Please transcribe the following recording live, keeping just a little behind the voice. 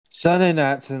Sunday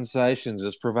Night Sensations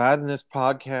is providing this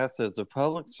podcast as a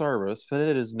public service, but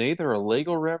it is neither a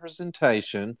legal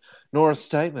representation nor a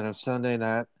statement of Sunday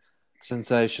Night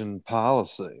Sensation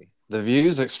policy. The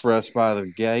views expressed by the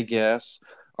gay guests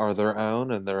are their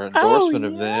own, and their endorsement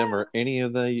of them or any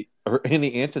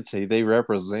entity they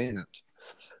represent.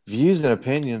 Views and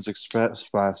opinions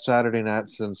expressed by Saturday Night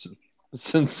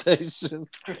Sensation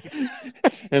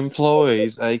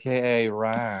employees, aka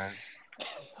Ryan,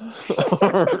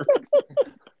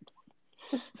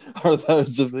 are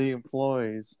those of the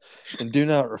employees and do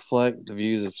not reflect the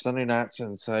views of Sunday Night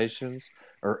Sensations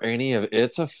or any of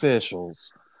its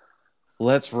officials.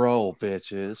 Let's roll,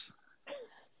 bitches.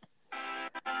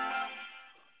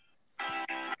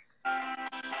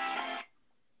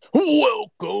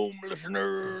 Welcome,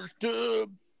 listeners, to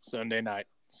Sunday Night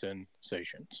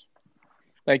Sensations.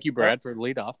 Thank you, Brad, for the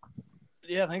lead off.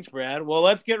 Yeah, thanks, Brad. Well,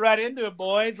 let's get right into it,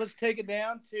 boys. Let's take it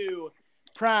down to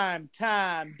prime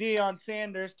time Deion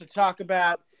Sanders to talk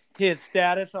about his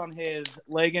status on his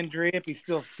leg injury, if he's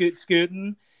still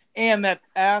scooting, and that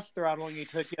ass throttling he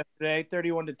took yesterday,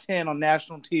 31-10 on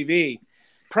national TV.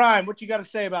 Prime, what you got to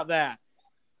say about that?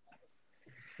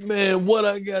 Man, what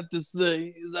I got to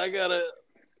say is I got a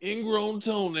ingrown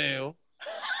toenail,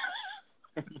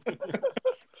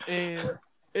 and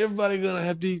everybody gonna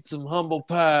have to eat some humble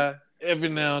pie every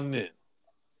now and then.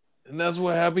 And that's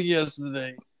what happened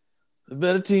yesterday. The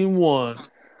better team won,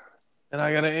 and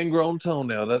I got an ingrown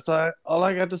toenail. That's all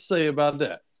I got to say about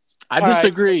that. I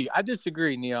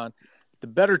disagree, Neon. The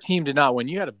better team did not win.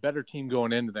 You had a better team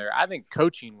going into there. I think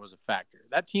coaching was a factor.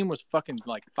 That team was fucking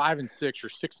like 5-6 or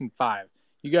 6-5.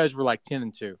 You guys were like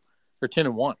 10-2 or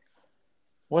 10-1.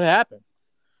 What happened?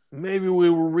 Maybe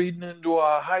we were reading into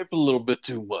our hype a little bit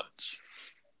too much.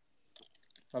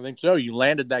 I think so. You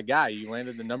landed that guy. You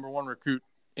landed the number one recruit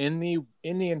in the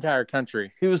entire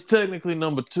country. He was technically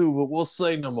number 2, but we'll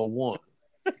say number 1.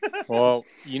 Well,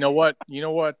 you know what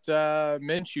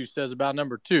Minshew says about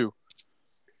number 2.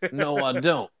 No, I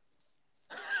don't.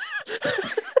 Do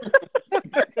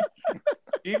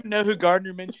you even know who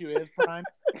Gardner Minshew is, Prime?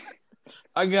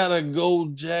 I got a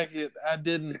gold jacket I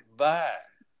didn't buy.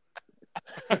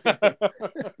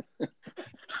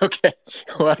 Okay.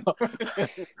 Well,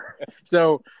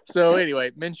 so anyway,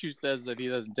 Minshew says that he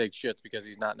doesn't take shits because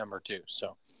he's not number 2.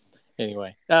 So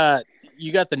anyway,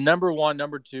 you got the number 1,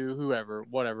 number 2,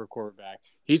 whatever quarterback.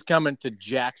 He's coming to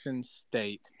Jackson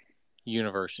State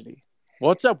University.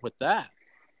 What's up with that?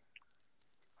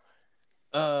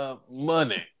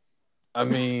 Money. I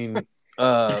mean,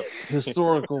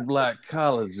 historical black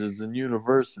colleges and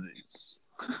universities.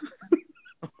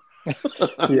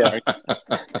 Yeah.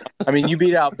 I mean, you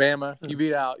beat out Bama. You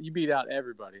beat out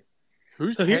everybody.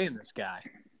 Who's paying this guy?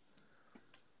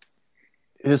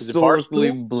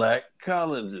 Historically black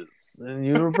colleges and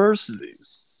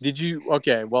universities. Did you?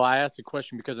 Okay. Well, I asked the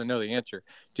question because I know the answer.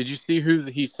 Did you see who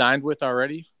he signed with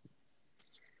already?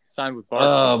 Signed with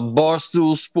Barstool.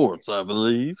 Barstool Sports, I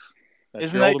believe. That's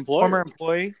Isn't your that old employer. former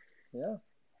employee? Yeah.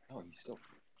 Oh, he's still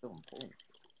employed.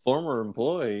 Former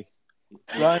employee.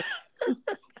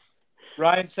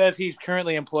 Ryan says he's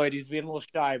currently employed. He's being a little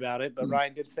shy about it, but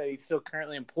Ryan did say he's still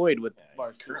currently employed with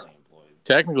Barstool. Currently employed.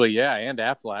 Technically, yeah, and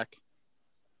Aflac.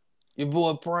 Your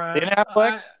boy Prime. In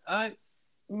Aflac?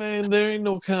 Man, there ain't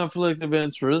no conflict of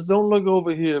interest. Don't look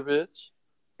over here, bitch.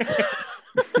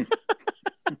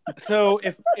 So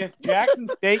if Jackson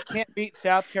State can't beat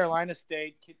South Carolina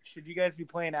State, should you guys be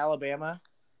playing Alabama?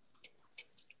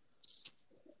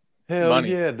 Hell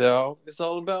Money. Yeah, dog. It's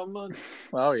all about money.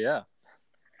 Oh yeah.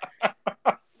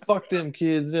 Fuck them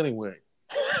kids anyway.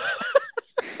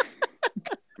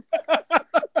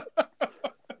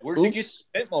 Where'd you get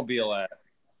your Batmobile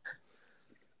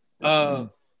at?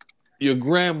 Your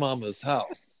grandmama's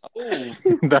house. Oh,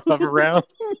 The hover round.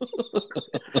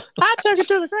 I took it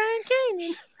to the Grand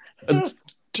Canyon. I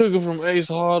took it from Ace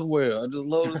Hardware. I just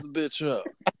loaded the bitch up.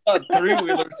 I thought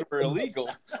 3-wheelers were illegal.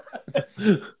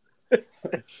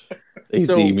 They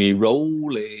see me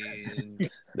rolling.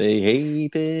 They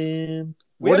hate them.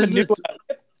 We have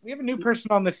a new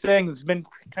person on this thing that's been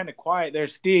kind of quiet there,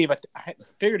 Steve. I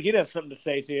figured he'd have something to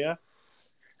say to you.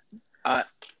 I'm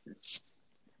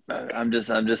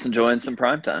just enjoying some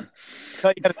prime time. I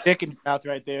thought you had a dick in your mouth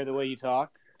right there, the way you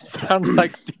talked. Sounds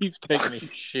like Steve's taking a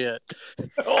shit.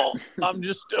 I'm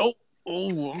just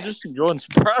enjoying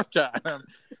some prime time.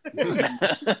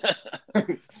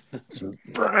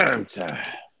 Prime time.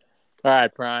 All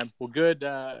right, Prime. Well, good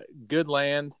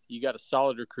land. You got a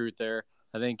solid recruit there.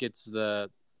 I think it's the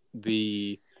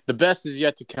best is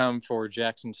yet to come for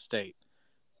Jackson State.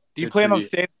 Do you plan on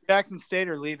staying at Jackson State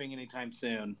or leaving anytime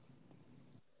soon?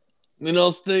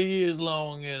 I'll stay here as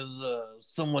long as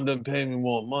someone doesn't pay me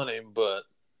more money. But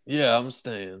yeah, I'm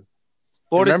staying.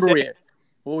 Florida Remember State.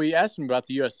 we asked him about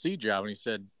the USC job, and he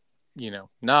said,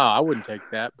 nah, I wouldn't take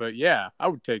that. But yeah, I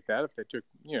would take that if they took,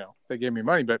 they gave me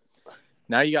money. But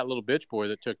now you got little bitch boy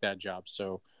that took that job.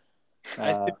 So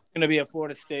I think he's going to be a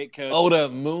Florida State coach. Oh,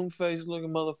 that moon face looking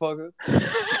motherfucker.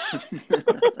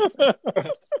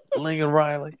 Lincoln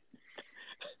Riley.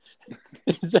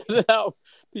 Is that how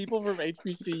people from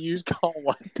HBCUs call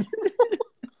white people?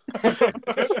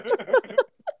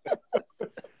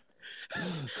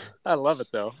 I love it,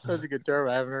 though. That's a good term.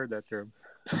 I haven't heard that term.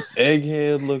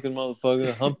 Egghead looking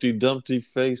motherfucker. Humpty Dumpty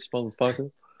face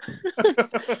motherfucker.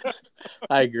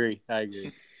 I agree.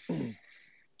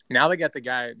 Now they got the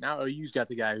guy. Now OU's got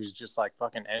the guy who's just like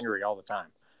fucking angry all the time.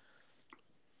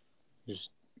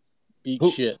 Just eat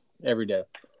shit every day.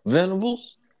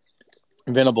 Venables?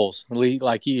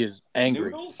 Like he is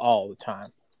angry all the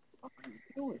time.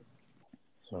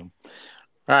 So, all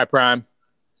right, Prime.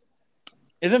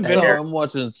 Isn't So Venables? I'm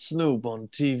watching Snoop on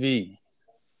TV.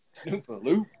 Snoop and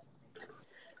Loop.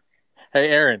 Hey,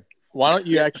 Aaron, why don't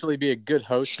you actually be a good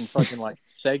host and fucking like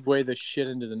segue this shit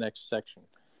into the next section?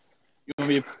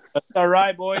 All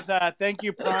right, boys. Thank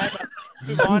you, Prime.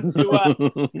 Move on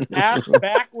to ask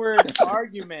backwards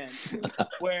argument,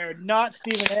 where not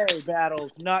Stephen A.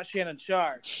 battles, not Shannon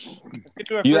Sharp. Let's get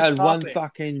to our You first had one topic.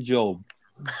 fucking job.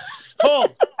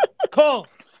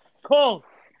 Colts.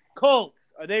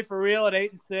 Are they for real at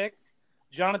 8-6?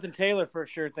 Jonathan Taylor for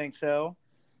sure thinks so.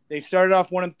 They started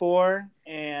off 1-4,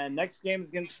 and next game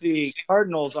is against the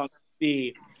Cardinals on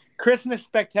the Christmas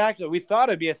Spectacular. We thought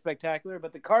it'd be a spectacular,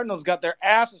 but the Cardinals got their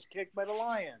asses kicked by the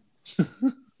Lions.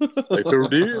 They sure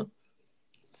did.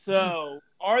 So,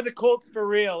 are the Colts for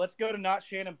real? Let's go to not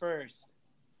Shannon first.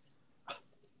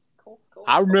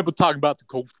 I remember talking about the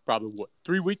Colts probably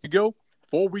 3 weeks ago,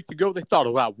 4 weeks ago. They thought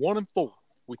about 1-4.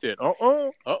 We said,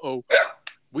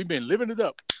 we've been living it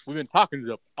up. We've been talking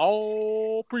it up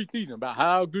all preseason about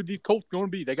how good these Colts going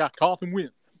to be. They got Carson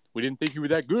Wentz. We didn't think he was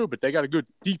that good, but they got a good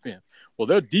defense. Well,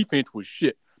 their defense was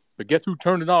shit. But guess who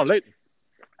turned it on lately?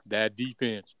 That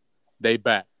defense. They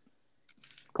back.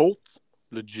 Colts,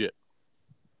 legit.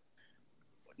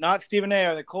 Not Stephen A.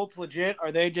 Are the Colts legit? Or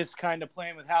are they just kind of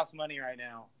playing with house money right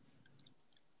now?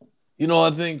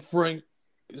 I think Frank.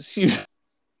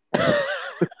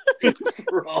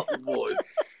 Wrong voice.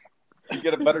 You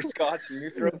get a better scotch in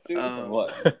your throat, too?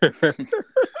 What?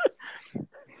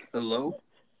 Hello?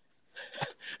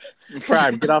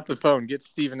 Prime, get off the phone. Get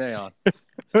Stephen A. on.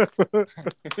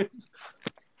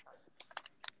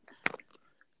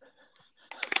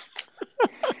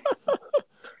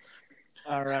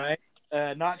 All right.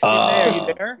 Not Stephen A. Are you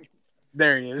there?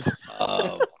 There he is.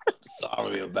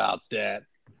 Sorry about that.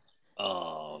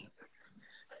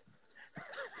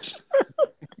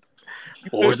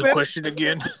 What was the question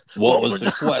again? What was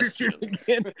the question?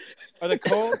 again? Are the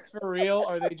Colts for real?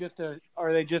 Are they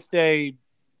just a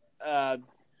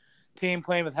team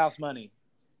playing with house money?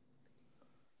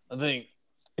 I think.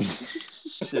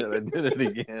 Shit, I did it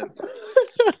again.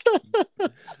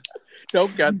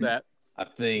 Don't cut that. I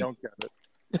think Don't cut it.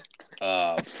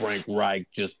 Frank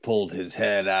Reich just pulled his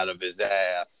head out of his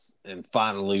ass and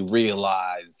finally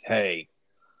realized, hey,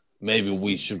 maybe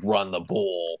we should run the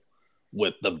ball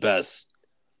with the best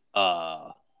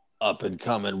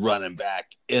up-and-coming running back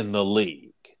in the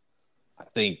league. I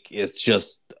think it's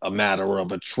just a matter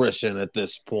of attrition at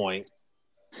this point.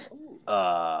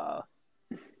 But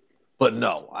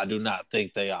no, I do not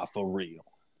think they are for real.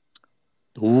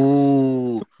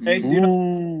 Ooh. Hey, so you're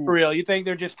not for real. You think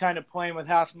they're just kind of playing with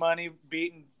house money,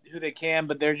 beating who they can,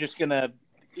 but they're just going to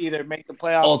either make the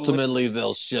playoffs. Ultimately,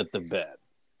 they'll shit the bed.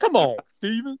 Come on,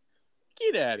 Steven.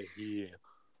 Get out of here.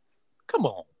 Come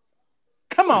on.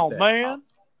 Come on, that man. talk?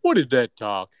 What is that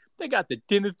talk? They got the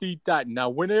Tennessee Titans. Now,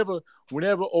 whenever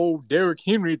old Derrick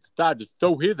Henry decides to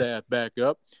throw his ass back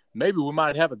up, maybe we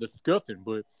might have a discussion,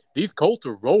 but these Colts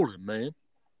are rolling, man.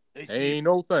 Ain't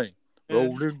no thing.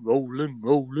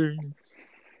 Rolling.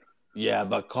 Yeah,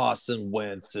 but Carson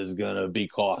Wentz is going to be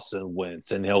Carson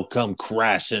Wentz, and he'll come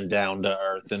crashing down to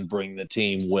earth and bring the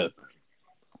team with him.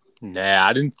 Nah,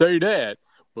 I didn't say that,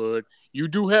 but you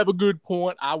do have a good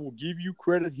point. I will give you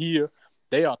credit here.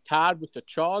 They are tied with the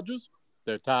Chargers.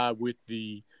 They're tied with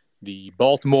the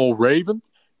Baltimore Ravens.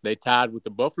 They tied with the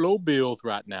Buffalo Bills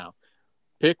right now.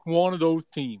 Pick one of those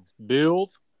teams,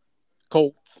 Bills,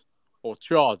 Colts, or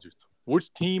Chargers.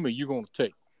 Which team are you going to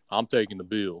take? I'm taking the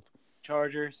Bills.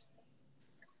 Chargers.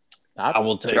 I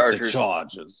will take the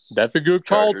Chargers. That's a good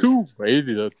call, Chargers.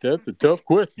 too. That's a tough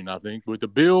question, I think. But the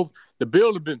Bills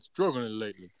have been struggling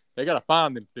lately. They got to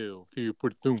find themselves here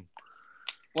pretty soon.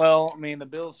 Well, I mean, the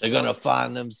Bills. They're gonna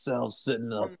find themselves sitting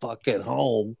the fuck at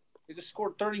home. They just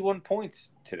scored 31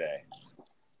 points today.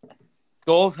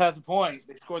 Goals has a point.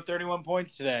 They scored 31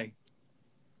 points today.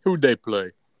 Who'd they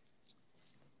play?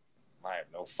 I have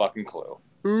no fucking clue.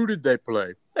 Who did they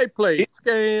play? They played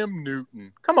Cam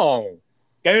Newton. Come on.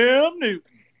 Cam Newton.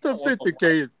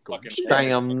 Sophisticated.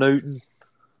 Cam Newton.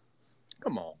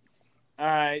 Come on. All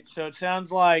right, so it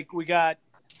sounds like we got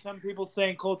some people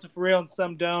saying Colts are for real and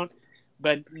some don't,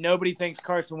 but nobody thinks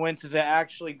Carson Wentz is an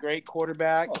actually great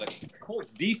quarterback. Oh, the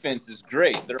Colts defense is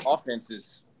great. Their offense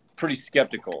is pretty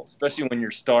skeptical, especially when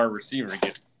your star receiver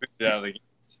gets kicked out of the game.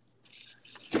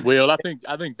 Well, I think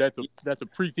that's a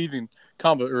preseason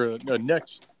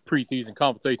next preseason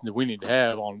conversation that we need to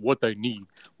have on what they need.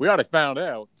 We already found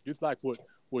out, just like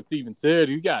what Steven said.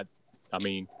 They got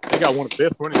one of the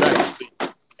best running backs in the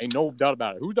league. Ain't no doubt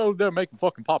about it. Who knows they're making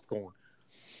fucking popcorn?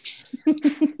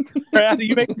 Brad, are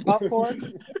you making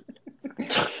popcorn?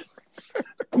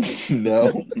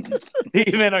 No.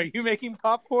 Steven, are you making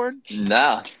popcorn?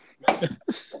 Nah.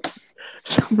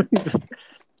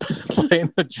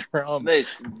 Playing the drum.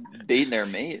 Somebody's beating their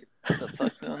meat. What the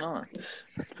fuck's going on?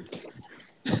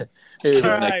 Hey,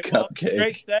 All right, well, cupcake.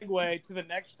 great segue to the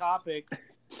next topic.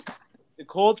 The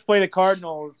Colts play the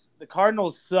Cardinals. The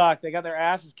Cardinals suck. They got their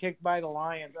asses kicked by the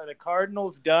Lions. Are the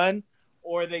Cardinals done,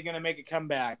 or are they going to make a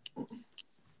comeback?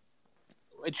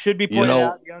 It should be pointed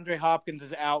out DeAndre Hopkins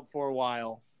is out for a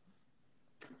while.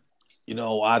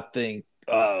 I think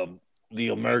the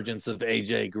emergence of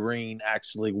AJ Green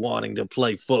actually wanting to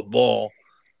play football.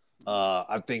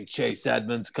 I think Chase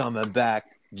Edmonds coming back,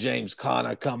 James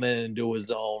Conner coming into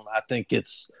his own. I think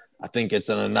it's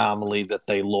an anomaly that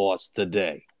they lost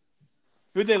today.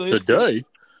 Who'd they lose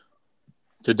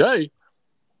Today,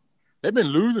 they've been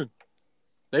losing.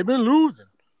 Yeah,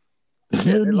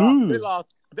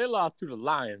 they lost to the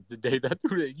Lions today. That's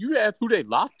who you asked who they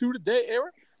lost to today,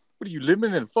 Aaron? What are you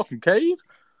living in a fucking cave?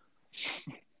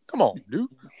 Come on, dude.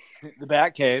 The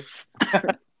Bat Cave.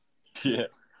 Yeah.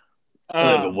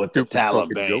 Living with the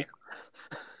Taliban.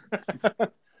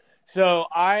 So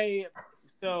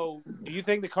do you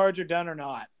think the Cards are done or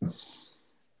not?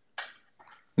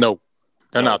 No,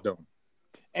 they're not done.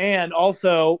 And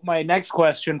also, my next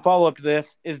question, follow up to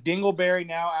this, is Dingleberry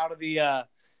now out of the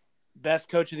best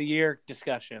coach of the year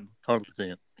discussion?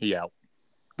 100%. He out.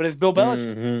 But is Bill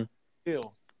Belichick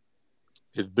still?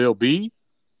 Is Bill B?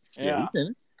 Yeah.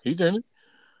 He's in it.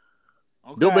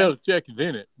 Okay. Bill Belichick is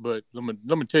in it, but let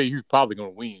me tell you who's probably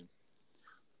going to win.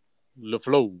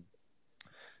 LaFleur.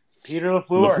 Peter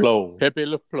LaFleur. Pepe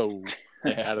LaFleur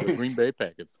out of the Green Bay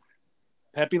Packers.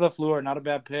 Pepe LaFleur, not a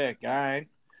bad pick. All right.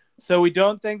 So we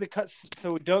don't think the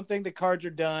Cards are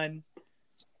done.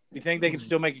 We think they can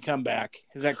still make a comeback.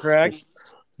 Is that correct?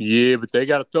 Yeah, but they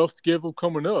got a tough schedule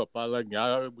coming up.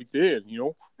 We did.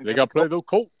 They got to play those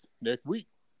Colts next week.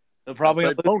 They'll probably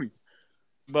play the Ponies.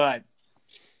 But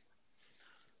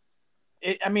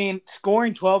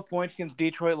scoring 12 points against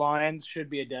Detroit Lions should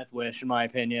be a death wish, in my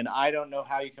opinion. I don't know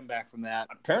how you come back from that.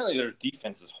 Apparently, their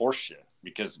defense is horseshit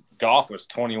because Goff was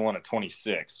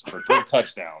 21-26 for 3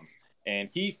 touchdowns, and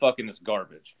he fucking is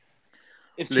garbage.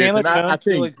 Is Chandler Jones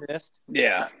still exist?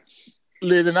 Yeah.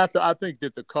 Listen, I think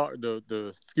that the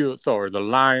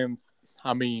Lions,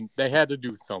 they had to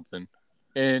do something.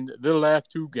 And the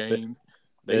last 2 games,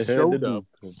 they showed up.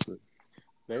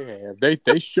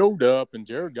 They showed up, and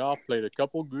Jared Goff played a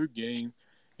couple good games.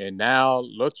 And now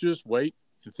let's just wait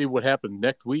and see what happens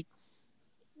next week.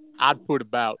 I'd put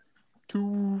about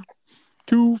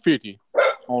 250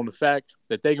 on the fact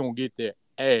that they're gonna get their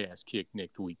ass kicked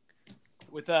next week.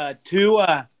 With two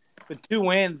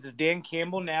wins, is Dan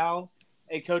Campbell now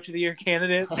a Coach of the Year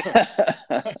candidate?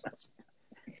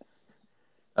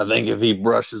 I think if he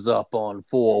brushes up on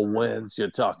 4 wins, you're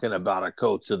talking about a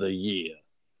Coach of the Year.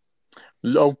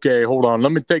 Okay, hold on.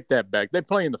 Let me take that back. They're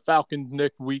playing the Falcons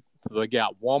next week, so they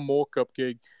got one more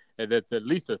cupcake, and that's at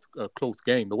least a close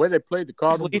game. The way they played the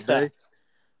Cardinals today.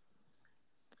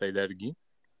 Say that again.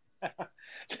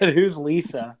 Said who's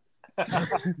Lisa?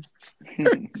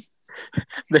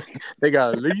 they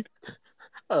got at least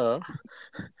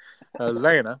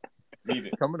Atlanta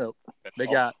coming up. They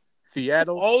got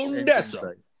Seattle. Oh, that's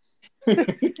all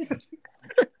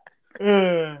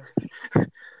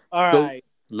right.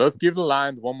 Let's give the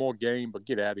Lions one more game, but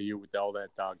get out of here with all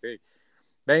that talk. They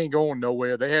ain't going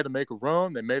nowhere. They had to make a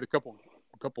run. They made a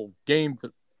couple games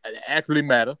that actually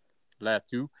matter, last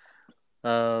 2.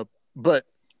 But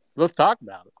let's talk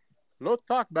about it. Let's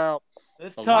talk about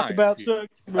sex.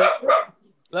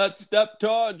 Let's step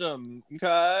towards them.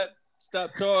 Okay.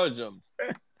 Step towards them.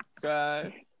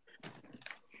 Okay.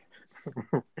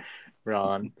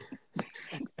 Ron,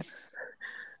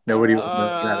 Nobody would know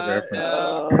that reference.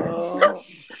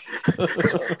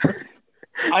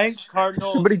 I think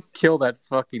Cardinals. Somebody kill that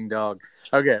fucking dog.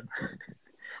 Okay.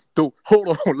 So, hold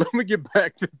on. Let me get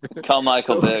back to this. Call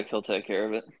Michael Vick. He'll take care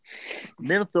of it.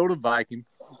 Minnesota Vikings,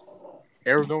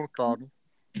 Arizona Cardinals,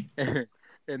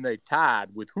 and they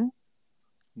tied with who?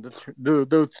 The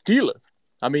Steelers.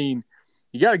 I mean,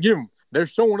 you got to give them. They're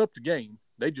showing up the game.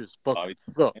 They just fucking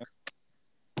suck.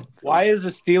 Why is the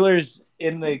Steelers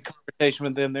in the conversation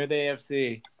with them? They're the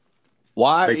AFC.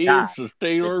 Why They is tied. the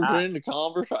Steelers tied. in the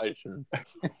conversation?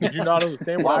 Did you not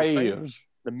understand Why what I was saying? is?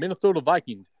 The Minnesota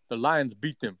Vikings, the Lions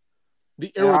beat them.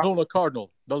 The Arizona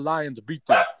Cardinals, the Lions beat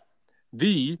them.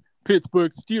 The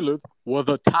Pittsburgh Steelers was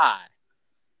a tie.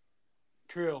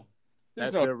 True.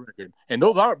 That's their record. And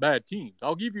those aren't bad teams.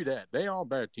 I'll give you that. They aren't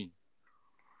bad teams.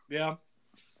 Yeah.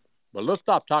 But let's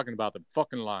stop talking about the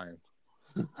fucking Lions.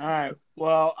 All right.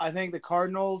 Well, I think the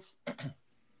Cardinals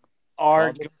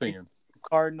are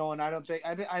Cardinal, and I think the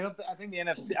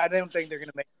NFC. I don't think they're going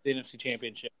to make the NFC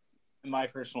Championship. In my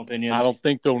personal opinion, I don't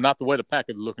think so. Not the way the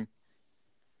Packers are looking.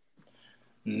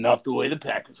 Not the way the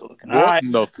Packers are looking. What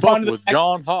in the fuck was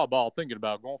John Harbaugh thinking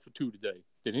about going for 2 today?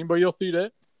 Did anybody else see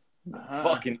that?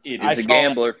 Fucking idiot. He's a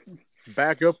gambler.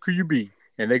 Back up QB,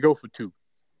 and they go for 2.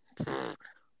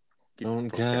 Don't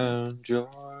count your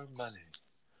money.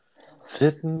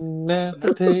 Sitting at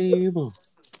the table.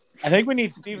 I think we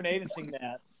need Stephen A to sing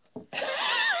that.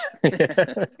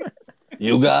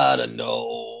 You gotta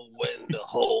know when to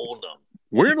hold them.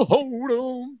 When to hold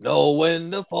them. Know when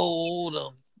to fold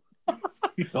them.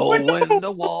 Know when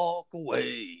to walk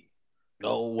away.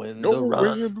 Know when to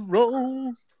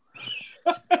run.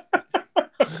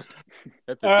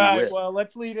 All right, well,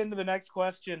 let's lead into the next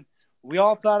question. We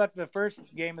all thought after the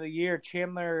first game of the year,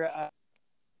 Chandler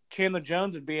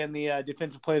Jones would be in the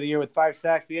Defensive Player of the Year with 5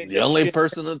 sacks. The only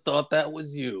person that thought that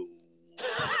was you.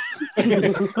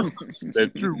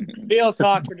 That's true. Real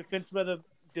talk for Defensive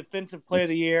Player of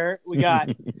the Year. We got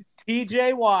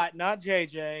T.J. Watt, not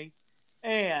J.J.,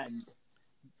 and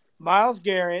Myles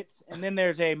Garrett, and then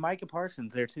there's a Micah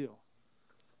Parsons there too.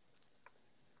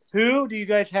 Who do you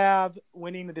guys have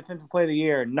winning the Defensive Player of the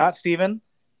Year? Not Steven?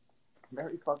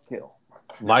 Very fuck kill.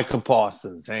 Micah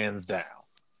Parsons, hands down.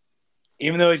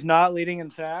 Even though he's not leading in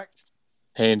sacks?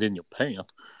 Hand in your pants.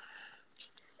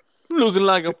 Looking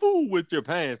like a fool with your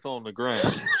pants on the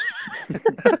ground.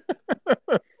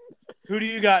 Who do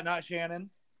you got, not Shannon?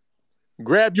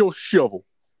 Grab your shovel.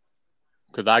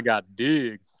 Because I got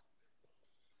Diggs.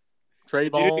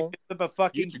 Trayvon,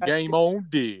 get your game on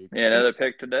Diggs. Yeah, another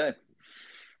pick today.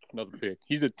 Another pick.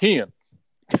 He's a 10.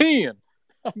 10.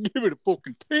 I'll give it a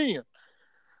fucking 10.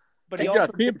 But he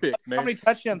got 10 picks, man. How many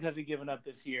touchdowns has he given up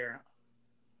this year?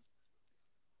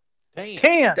 10.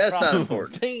 10. That's not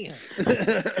important. 10.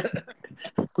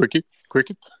 Cricket.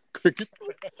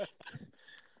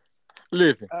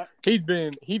 Listen, he's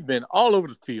been all over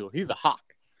the field. He's a hawk.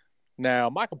 Now,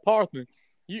 Michael Parsons,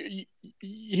 you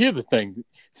here's the thing.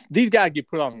 These guys get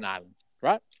put on an island,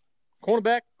 right?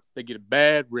 Cornerback, they get a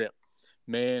bad rep.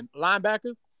 Man,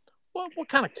 linebackers, what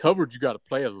kind of coverage you got to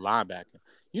play as a linebacker?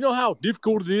 You know how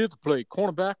difficult it is to play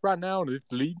cornerback right now in this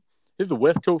league? This is the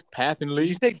West Coast passing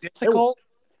league. Did you say difficult?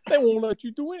 They won't let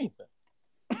you do anything.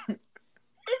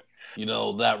 You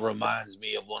know, that reminds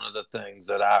me of one of the things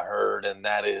that I heard, and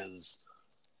that is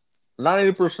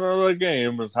 90% of the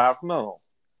game is half mental.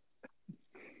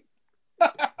 If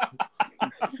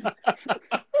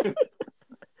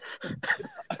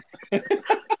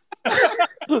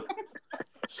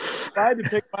I had to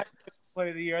pick my Player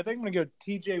of the Year, I think I'm going to go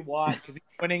T.J. Watt because he's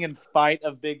winning in spite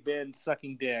of Big Ben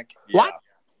sucking dick. Yeah.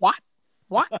 What?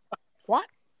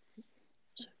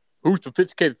 Who's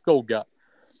Sophisticated Skull got?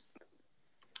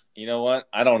 You know what?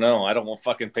 I don't know. I don't want to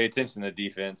fucking pay attention to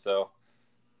defense, so.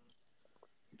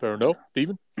 Fair enough.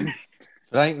 Steven? It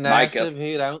ain't nice if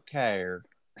he don't care.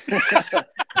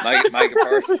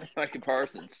 Micah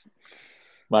Parsons.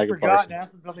 Micah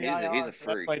Parsons. He's a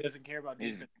freak. He doesn't care about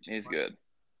defense. He's good.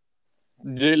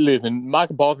 Listen,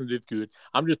 Micah Parsons is good.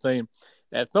 I'm just saying,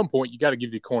 at some point, you got to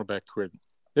give the cornerback credit.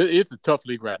 It's a tough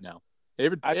league right now.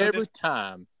 Every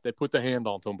time they put their hand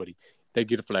on somebody, they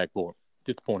get a flag for it.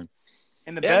 Disappointing.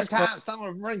 And the Every best time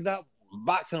someone brings up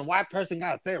boxing, a white person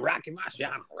got to say Rocky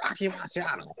Marciano. Rocky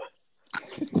Marciano.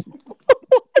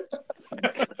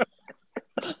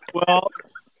 Well,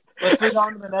 let's move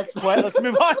on to the next question. Let's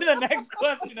move on to the next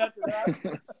question after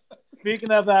that.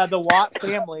 Speaking of the Watt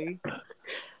family,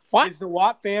 is the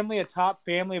Watt family a top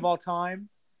family of all time?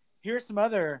 Here's some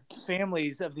other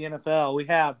families of the NFL. We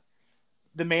have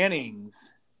the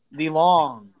Mannings, the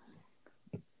Longs,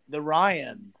 the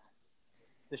Ryans,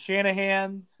 the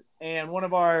Shanahans, and one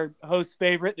of our hosts'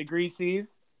 favorite, the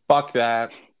Greasies, Fuck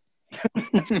that.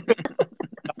 the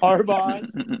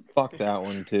Harbaughs, Fuck that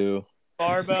one too.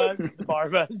 Barbas, the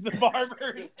Barbers,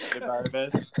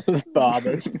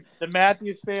 Bobbers. the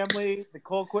Matthews family, the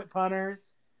Colquitt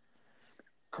punters,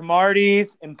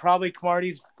 Cromarties, and probably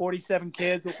Cromarties' 47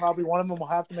 kids. Will probably one of them will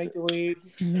have to make the league.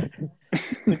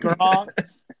 The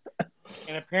Gronks,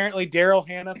 and apparently Daryl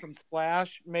Hannah from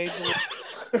Splash made the league.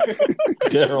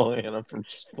 Daryl Hannah from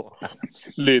Splash.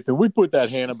 Listen, we put that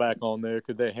Hannah back on there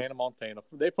because they're Hannah Montana.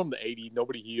 They're from the 80s.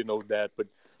 Nobody here knows that, but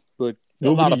a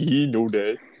lot of know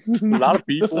that. a lot of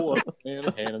people understand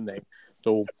the Hannah name.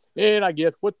 So, and I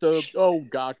guess what the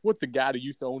guy that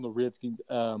used to own the Redskins,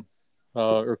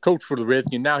 or coach for the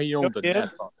Redskins, now he owns the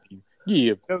Gibbs? NASCAR team.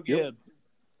 Yeah, Joe Gibbs.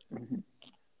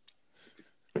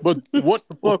 but what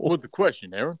the fuck was the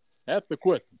question, Aaron? That's the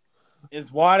question.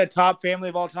 Is Watt a top family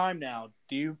of all time now?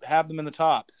 Do you have them in the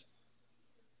tops?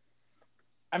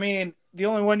 I mean, the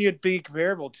only one you'd be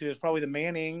comparable to is probably the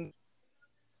Manning,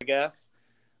 I guess.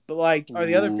 But, like, are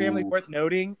the other families worth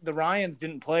noting? The Ryans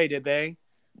didn't play, did they?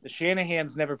 The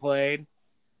Shanahans never played.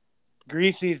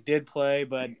 Greasy's did play,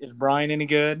 but is Brian any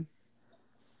good?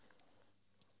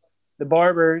 The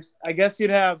Barbers. I guess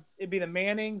it'd be the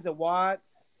Mannings, the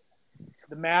Watts,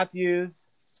 the Matthews,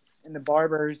 and the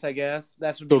Barbers, I guess.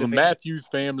 That's So the Matthews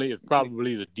family is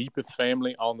probably the deepest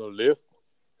family on the list.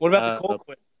 What about the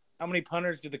Colquitt? How many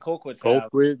punters do the Colquitts have?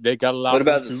 Colquitt, they got a lot. What of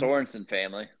about them the too. Sorensen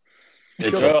family?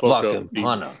 It's Shut a the fuck fucking up,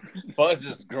 punter.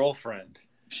 Buzz's girlfriend.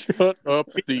 Shut up,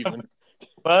 Steven.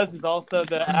 Buzz is also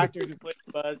the actor who played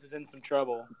Buzz is in some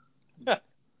trouble.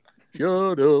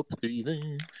 Shut up,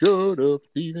 Steven. Shut up,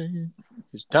 Steven.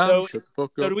 It's time So- to shut the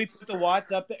fuck So up. do we put the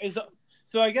Watts up there?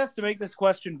 So I guess to make this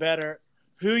question better,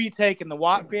 who are you taking, the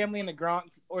Watt family and the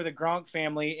Gronk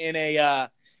family in a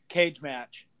cage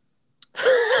match?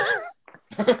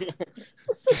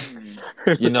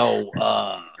 You know,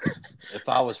 if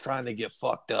I was trying to get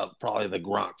fucked up, probably the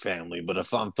Gronk family. But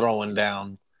if I'm throwing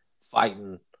down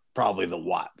fighting, probably the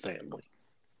Watt family.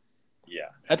 Yeah.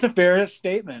 That's a fair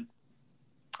statement.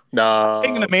 Nah,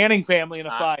 Taking the Manning family in a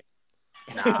fight.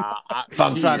 nah. If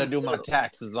I'm trying to do my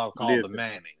taxes, I'll call the Listen.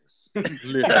 Mannings.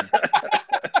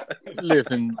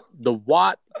 Listen, the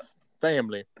Watt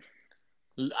family,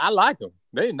 I like them.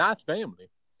 They're a nice family.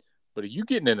 But are you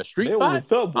getting in a street fight?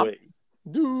 subway.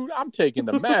 Dude, I'm taking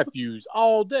the Matthews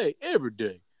all day, every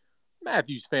day.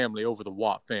 Matthews family over the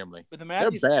Watt family. But the They're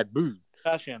Matthews bad mood.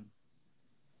 concussion.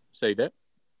 Say that.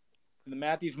 The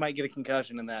Matthews might get a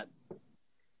concussion in that.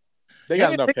 They Yeah,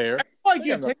 got enough hair. I feel like They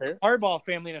you got take enough the Harbaugh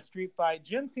family in a street fight.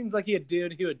 Jim seems like he a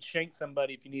dude who would shank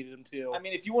somebody if you needed him to. I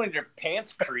mean, if you wanted your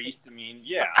pants creased, I mean,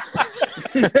 yeah.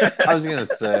 I was gonna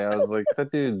say, I was like,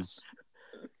 that dude's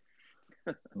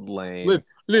lame.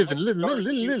 Listen,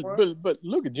 but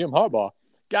look at Jim Harbaugh.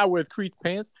 Guy wears creased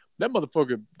pants. That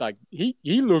motherfucker, like, he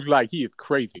looks like he is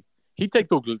crazy. He take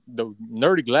those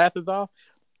nerdy glasses off.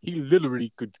 He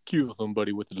literally could kill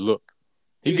somebody with the look.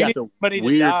 He You got need the somebody to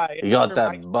weird die. He got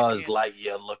that Mike Buzz Shanahan.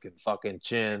 Lightyear looking fucking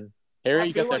chin. Harry. I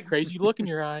You got feel that like- crazy look in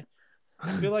your eye.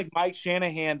 I feel like Mike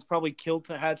Shanahan's probably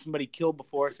had somebody killed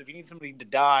before. So if you need somebody to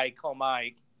die, call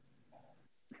Mike.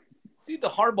 Dude, the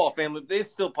Harbaugh family, they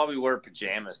still probably wear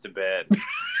pajamas to bed.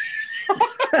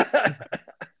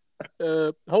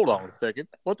 Hold on a second.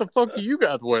 What the fuck do you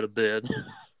guys wear to bed?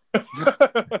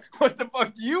 What the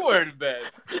fuck do you wear to bed?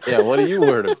 Yeah, what do you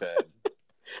wear to bed?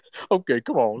 Okay,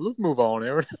 come on. Let's move on,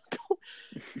 Aaron.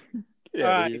 Get All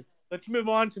out of right. here. Let's move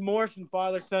on to more some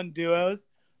father-son duos.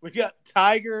 We got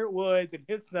Tiger Woods and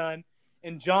his son,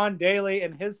 and John Daly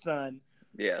and his son.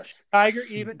 Yes. Tiger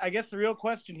even. I guess the real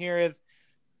question here is,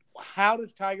 how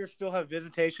does Tiger still have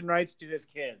visitation rights to his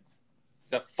kids?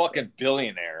 He's a fucking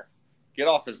billionaire. Get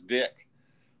off his dick.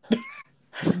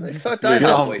 They fucked Get that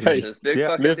off voice. me. This big Yeah,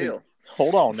 fucking listen. deal.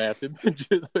 Hold on, Nathan.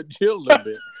 Just chill a little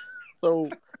bit. So,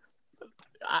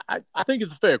 I think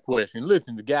it's a fair question.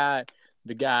 Listen, the guy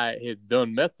had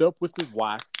done messed up with his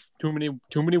wife. Too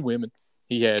many women.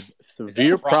 He had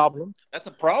severe a problem? problems. That's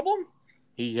a problem?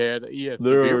 He had There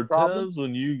severe are problems. times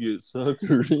when you get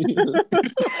suckered in.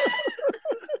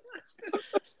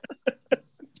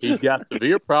 He got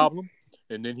severe problems,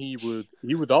 and then he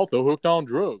was also hooked on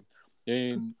drugs.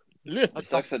 And listen, That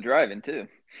sucks at driving too.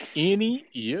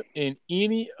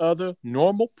 any other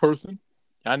normal person,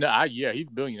 he's a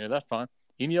billionaire. That's fine.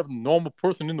 Any other normal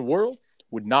person in the world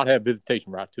would not have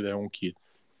visitation rights to their own kids.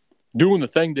 Doing the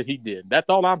thing that he did. That's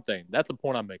all I'm saying. That's the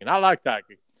point I'm making. I like Tiger.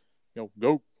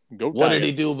 Go. What Tiger. did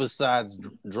he do besides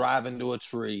drive into a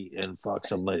tree and fuck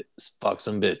some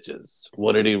bitches?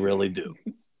 What did he really do?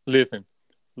 Listen,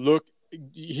 look.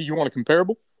 You want a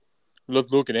comparable?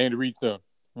 Let's look at Andy Reid's son.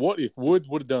 What if Woods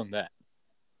would have done that?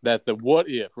 That's the what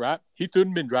if, right? He couldn't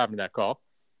have been driving that car.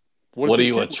 What if are his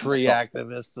you, kid a was in tree that car?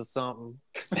 activist or something?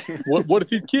 What if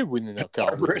his kid was in that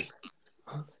car?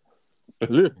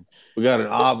 Listen, We got an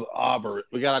arbor.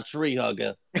 We got a tree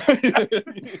hugger. I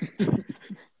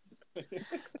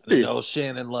know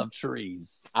Shannon loved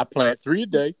trees. I plant 3 a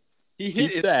day. He hit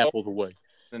Keep his the apples away.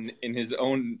 in his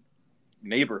own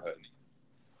neighborhood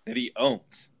that he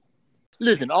owns.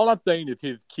 Listen, all I'm saying is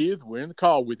his kids were in the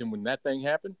car with him when that thing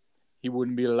happened. He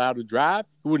wouldn't be allowed to drive.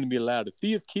 He wouldn't be allowed to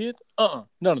see his kids.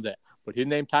 None of that. But his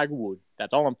name Tiger Woods.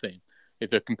 That's all I'm saying.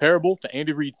 It's a comparable to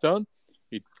Andy Reid's son.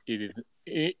 It is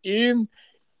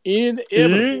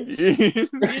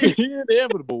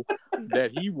inevitable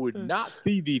that he would not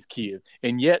see these kids.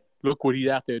 And yet, look what he's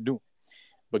out there doing.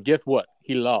 But guess what?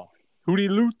 He lost. Who did he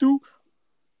lose to?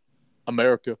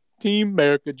 America. Team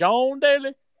America. John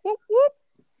Daly. Whoop, whoop.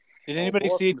 Did anybody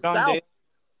boy see from the John South. Daly?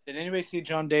 Did anybody see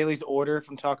John Daly's order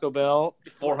from Taco Bell?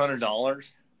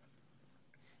 $400.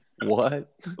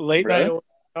 What? Late Really? night order,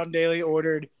 John Daly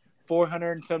ordered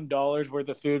 $400 and some worth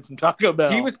of food from Taco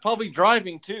Bell. He was probably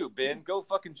driving too, Ben. Go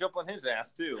fucking jump on his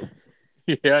ass too.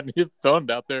 Yeah, and his son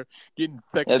out there getting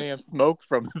secondhand smoke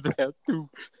from his ass, too.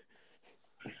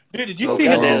 Dude, did you John see?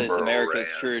 Okay. Daly's America's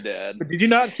true dad. Did you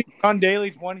not see John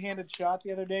Daly's one-handed shot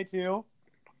the other day too?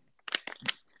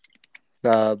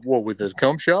 What, with his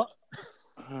cum shot?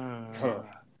 I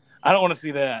don't want to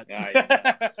see that.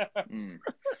 Mm.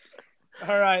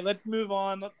 All right, let's move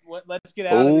on. Let's get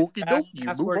out of this Okie dokie,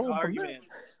 password move on from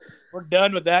arguments. We're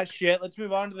done with that shit. Let's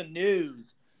move on to the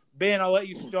news. Ben, I'll let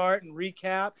you start and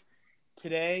recap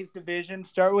today's division.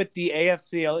 Start with the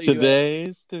AFC. I'll let you go.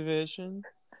 Today's division?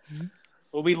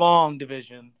 Will be long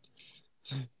division.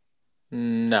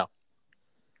 No.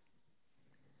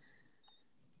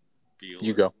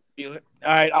 You go. All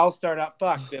right, I'll start out.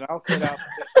 Fuck, then I'll start out.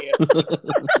 With the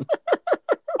AFC.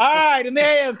 All right, in the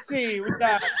AFC, we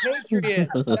got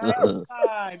Patriots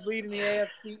 9-5 leading the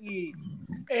AFC East.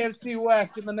 AFC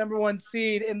West in the number 1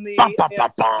 seed in the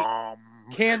AFC.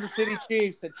 Kansas City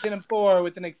Chiefs at 10-4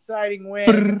 with an exciting win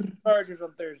against the Chargers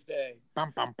on Thursday.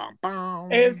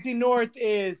 AFC North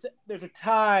there's a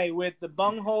tie with the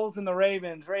Bungholes and the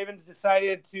Ravens. Ravens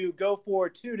decided to go for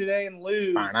 2 today and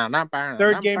lose.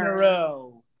 Third game in a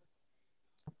row.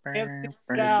 AFC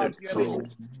South, you have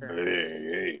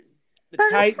the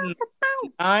Titans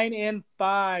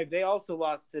 9-5. They also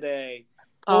lost today.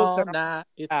 All Colts are- night,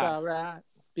 it's Ah. all right.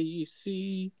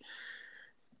 BC.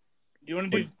 Do you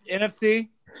want to do NFC?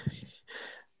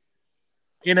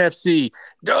 NFC.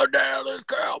 The Dallas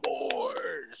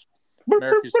Cowboys.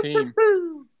 America's team.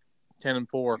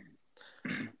 10-4.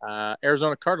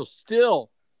 Arizona Cardinals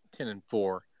still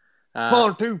 10-4.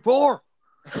 1, 2, 4.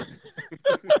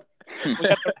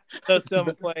 Those still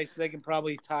in place. They can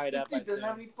probably tie it up. He I'd doesn't say.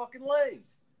 have any fucking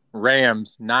legs.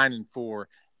 Rams 9-4.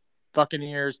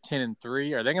 Buccaneers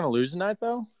 10-3. Are they going to lose tonight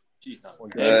though? She's not.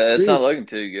 It's not looking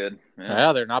too good. Yeah.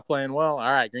 Well, they're not playing well.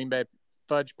 All right, Green Bay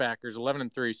Fudge Packers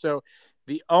 11-3. So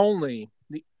the only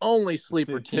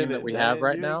sleeper team that we have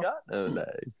right now, Oh,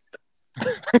 nice.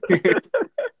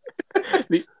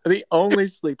 the only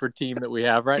sleeper team that we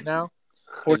have right now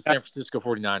is San Francisco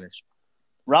 49ers.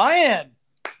 Ryan.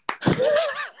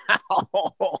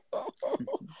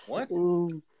 What?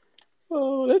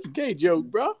 Oh, that's a gay joke,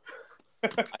 bro. The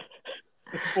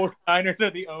 49ers are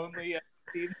the only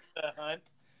team in the hunt.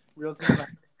 Real team.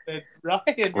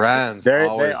 Ryan. Ryan's They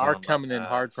always are on my coming in nuts.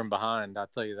 hard from behind. I'll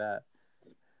tell you that.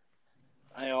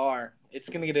 They are. It's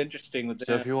going to get interesting with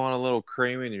So that. if you want a little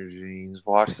cream in your jeans,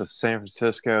 watch the San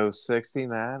Francisco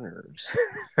 69ers.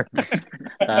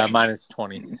 Minus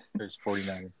 20. There's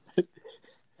 49.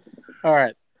 All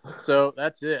right. So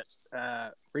that's it.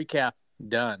 Recap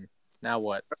done. Now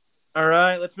what? All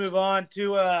right, let's move on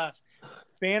to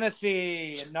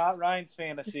fantasy and not Ryan's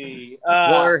fantasy.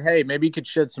 Or hey, maybe you could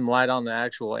shed some light on the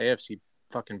actual AFC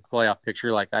fucking playoff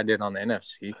picture like I did on the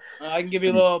NFC. I can give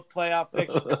you a little playoff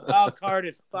picture. The wild card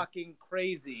is fucking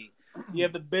crazy. You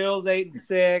have the Bills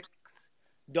 8-6,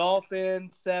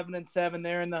 Dolphins 7-7.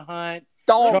 They're in the hunt.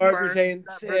 Chargers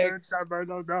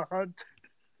 8-6.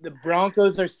 The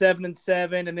Broncos are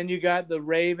 7-7, and then you got the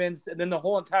Ravens, and then the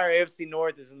whole entire AFC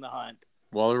North is in the hunt.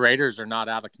 Well, the Raiders are not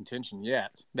out of contention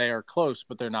yet. They are close,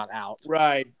 but they're not out.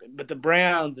 Right, but the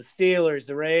Browns, the Steelers,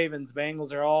 the Ravens,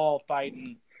 Bengals are all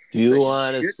fighting. Do you Shit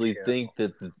honestly show. think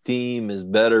that the team is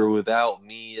better without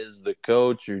me as the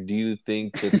coach, or do you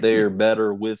think that they're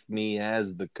better with me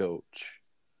as the coach?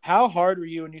 How hard were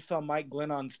you when you saw Mike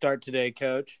Glennon start today,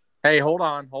 Coach? Hey, hold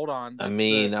on. I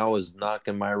mean, I was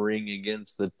knocking my ring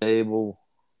against the table.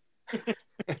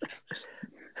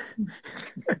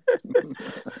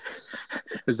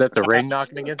 Is that the rain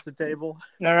knocking against the table?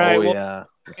 All right. Oh, well,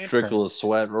 yeah. Trickle of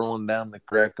sweat rolling down the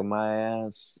crack of my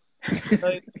ass.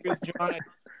 John, I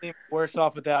think worse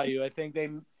off without you. I think they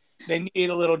need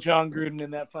a little John Gruden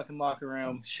in that fucking locker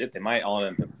room. Shit, they might all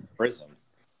end up in prison.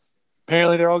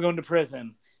 Apparently, they're all going to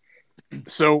prison.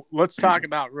 So let's talk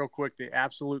about real quick the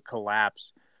absolute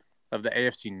collapse of the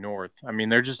AFC North. I mean,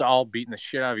 they're just all beating the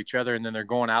shit out of each other, and then they're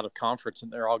going out of conference,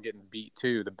 and they're all getting beat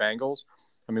too. The Bengals.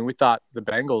 I mean, we thought the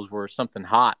Bengals were something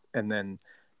hot, and then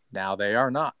now they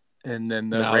are not. And then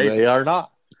the Ravens. They are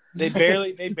not. They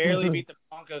barely beat the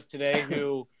Broncos today,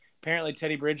 who apparently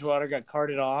Teddy Bridgewater got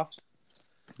carted off.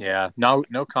 Yeah, no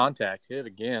contact hit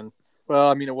again. Well,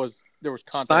 I mean, there was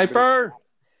contact. Sniper.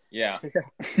 Yeah.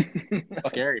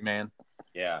 Scary, man.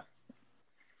 Yeah.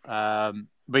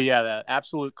 But yeah, the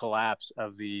absolute collapse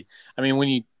of the. I mean, when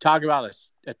you talk about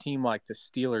a team like the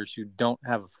Steelers who don't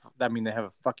have, I mean, they have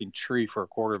a fucking tree for a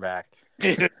quarterback.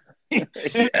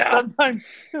 Sometimes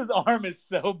his arm is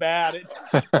so bad.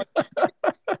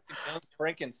 Young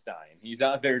Frankenstein. He's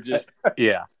out there just.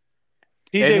 Yeah.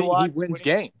 TJ And Watt's he wins winning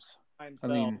games. by I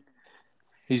himself. mean,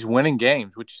 he's winning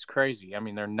games, which is crazy. I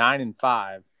mean, they're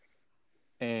 9-5,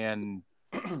 and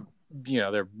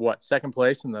they're second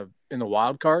place in the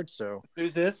wild card. So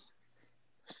Who's this?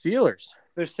 Steelers.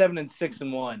 They're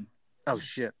 7-6-1. Oh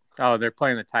shit. Oh, they're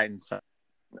playing the Titans.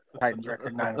 Titans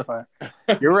record 9-5.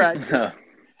 You're right.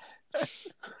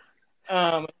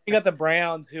 You got the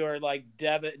Browns who are like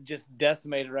just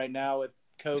decimated right now with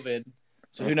COVID.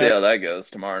 So We'll who see how knows that goes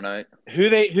tomorrow night. who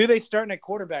they starting at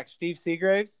quarterback? Steve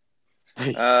Seagraves.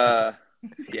 Yeah.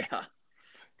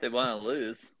 They want to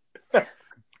lose.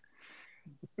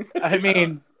 I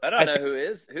mean, I don't know who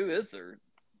is their.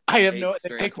 I have no. They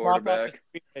Eighth-string picked him off the quarterback.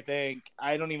 street, I think.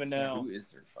 I don't even know Who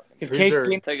is their fucking? because Who's Case their-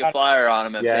 Keenum Take a got- flyer on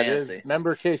him at Yeah, it fantasy. is.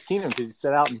 Remember Case Keenum because he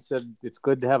sat out and said it's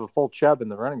good to have a full Chubb in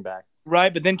the running back.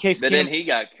 right, but then Case But Keenum. then he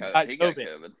got got COVID.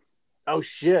 COVID. Oh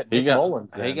shit! He Nick got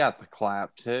Mullins. he then. got the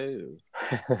clap too.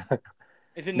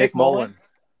 Is it Nick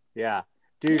Mullins. Yeah,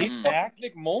 dude. He's back.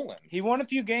 Nick Mullins. He won a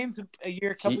few games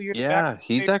a couple years Yeah, back.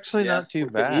 he's actually Yeah. not too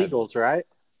With the bad. Eagles, right?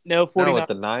 No, No, 49. with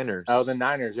the Niners. Oh, the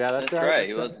Niners. Yeah, That's right.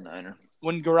 He was a Niner.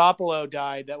 When Garoppolo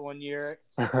died that one year.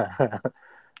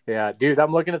 Yeah, dude.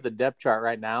 I'm looking at the depth chart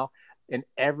right now, and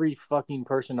every fucking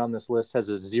person on this list has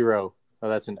a 0. Oh,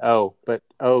 that's an O, but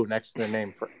O next to their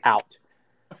name for out.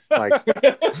 Like,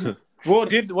 Well,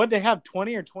 dude, what they have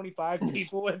 20 or 25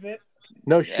 people with it?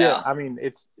 no shit. Yeah. I mean,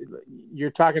 you're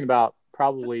talking about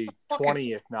probably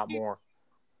 20, if not more.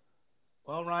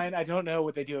 Well, Ryan, I don't know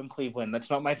what they do in Cleveland. That's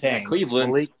not my thing.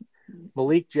 Cleveland.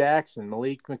 Malik Jackson,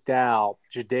 Malik McDowell,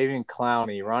 Jadeveon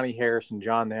Clowney, Ronnie Harrison,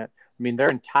 John Nett. I mean,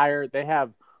 they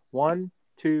have 1,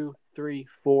 2, 3,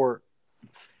 4,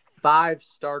 5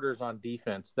 starters on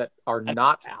defense that are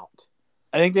not out.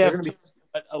 I think they They're have going to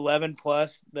be 11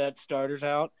 plus that starters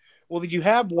out. Well, you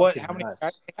have what? fucking How many?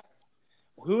 nuts.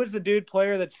 Who is the dude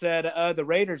player that said the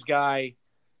Raiders guy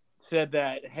said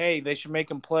that, hey, they should make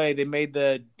them play? They made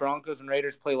the Broncos and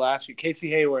Raiders play last year. Casey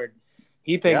Hayward.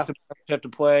 He thinks the Broncos have to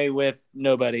play with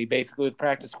nobody, basically with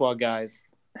practice squad guys.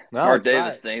 No, Mark it's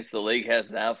Davis right. thinks the league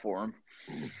has it out for him.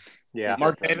 Yeah, He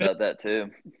Mark said something Davis? about that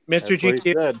too. Mr. that's what he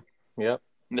GQ. said. Yep.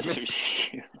 Mr.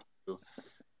 G.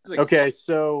 Okay,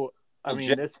 so I Well, mean,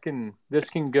 Jim- this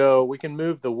can go. We can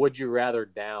move the would you rather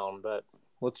down, but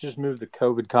let's just move the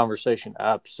COVID conversation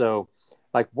up. So,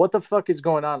 like, what the fuck is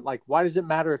going on? Like, why does it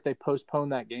matter if they postpone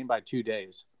that game by 2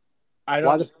 days? I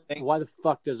Why don't the think why the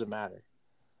fuck does it matter?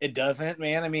 it doesn't,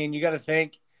 man. I mean, you got to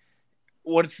think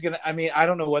what it's going to – I mean, I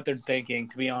don't know what they're thinking,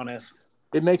 to be honest.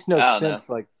 It makes no I don't sense.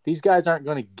 Like, these guys aren't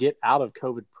going to get out of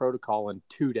COVID protocol in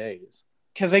 2 days.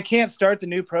 Because they can't start the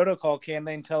new protocol, can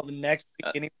they, until the next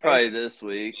week anyway? Probably this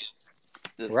week.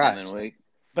 This Right. coming week.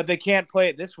 But they can't play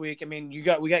it this week. I mean, we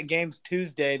got games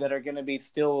Tuesday that are going to be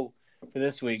still for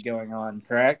this week going on,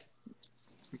 correct?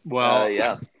 Well,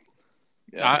 Yeah.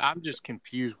 I'm just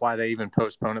confused why they even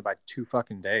postpone it by 2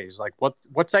 fucking days. Like, what's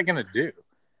that going to do?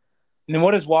 And then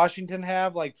what does Washington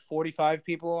have? Like 45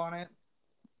 people on it?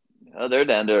 Oh, they're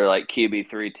down to like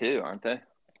QB3 too, aren't they?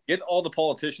 Get all the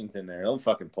politicians in there. They'll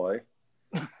fucking play.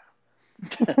 Yeah.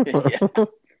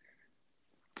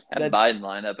 Have That- Biden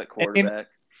line up at quarterback.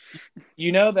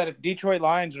 You know that if Detroit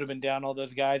Lions would have been down all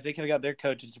those guys, they could have got their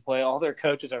coaches to play. All their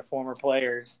coaches are former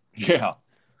players. Yeah.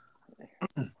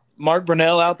 Mark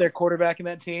Brunell out there quarterbacking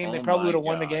that team. They Oh probably my would have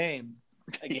won the God. game.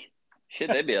 Should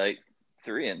they be like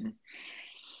 3-10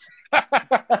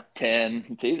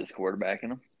 if he was quarterbacking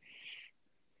them?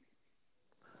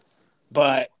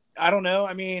 But I don't know.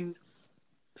 I mean,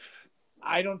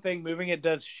 I don't think moving it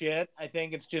does shit. I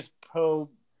think it's just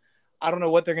I don't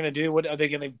know what they're going to do. What are they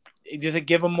going to? Does it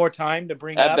give them more time to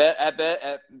bring I up?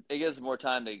 bet it gives them more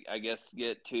time to, I guess,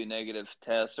 get 2 negative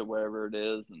tests or whatever it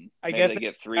is, and I maybe guess they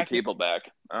get 3 people back.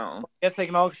 I don't know. I guess they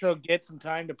can also get some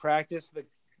time to practice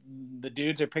the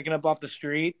dudes are picking up off the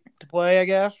street to play. I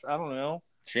guess I don't know.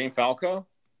 Shane Falco.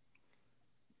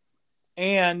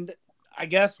 And I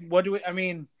guess would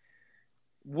the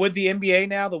NBA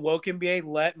now, the woke NBA,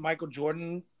 let Michael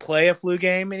Jordan play a flu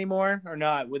game anymore or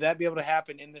not? Would that be able to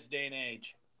happen in this day and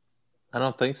age? I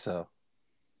don't think so.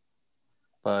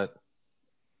 But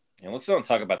And let's not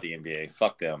talk about the NBA.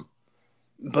 Fuck them.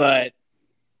 But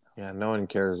yeah, no one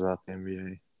cares about the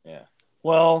NBA. Yeah.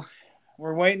 well,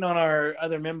 we're waiting on our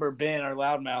other member Ben, our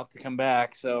loudmouth, to come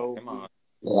back. So Come on.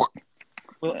 well,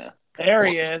 Yeah. there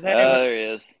he is. Oh, Hey, there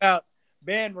he is.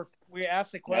 Ben, we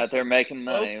asked the Out question: there making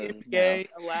woke money with his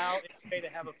NBA mouth. allow NBA to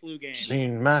have a flu game?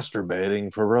 Seen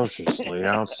masturbating ferociously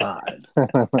outside.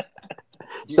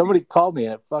 Somebody called me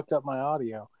and it fucked up my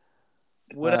audio.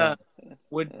 Would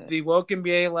the woke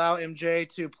NBA allow MJ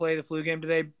to play the flu game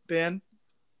today, Ben?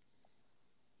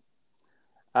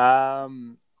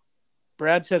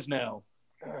 Brad says no.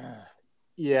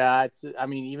 Yeah, I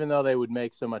mean, even though they would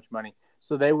make so much money,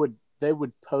 so they would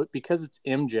because it's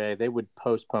MJ, they would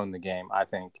postpone the game. I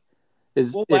think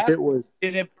Last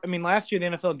year the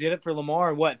NFL did it for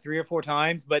Lamar 3 or 4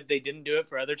 times, but they didn't do it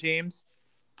for other teams.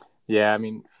 Yeah, I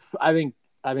mean, I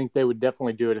think they would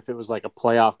definitely do it if it was like a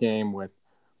playoff game with,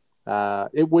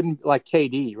 it wouldn't like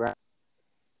KD, right?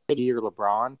 KD or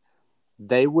LeBron,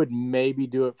 they would maybe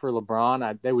do it for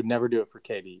LeBron. They would never do it for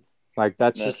KD. Like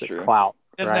that's just true. a clout,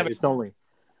 Doesn't right? have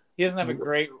he doesn't have a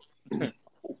great.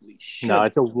 Holy shit. No,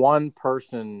 it's a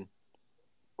one-person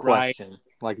Right. question.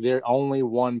 Like there's only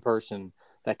one person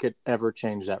that could ever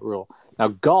change that rule. Now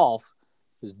golf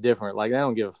is different. Like they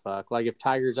don't give a fuck. Like if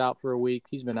Tiger's out for a week,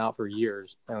 he's been out for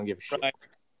years. They don't give a shit. Right.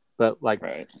 But like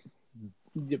Right.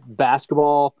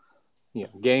 basketball,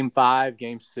 game 5,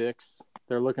 game 6,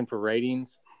 they're looking for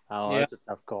ratings. Oh, Yeah. that's a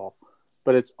tough call.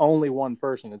 But it's only one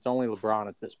person. It's only LeBron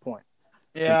at this point.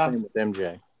 Yeah. And same with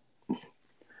MJ.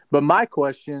 But my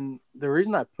question, the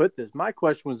reason I put this, my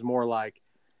question was more like,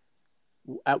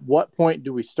 at what point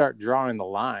do we start drawing the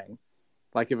line?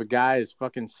 Like if a guy is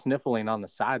fucking sniffling on the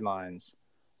sidelines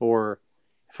or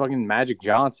fucking Magic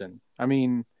Johnson. I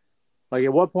mean, like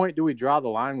at what point do we draw the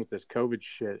line with this COVID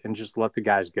shit and just let the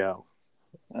guys go?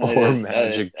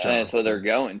 Magic That's what they're Johnson.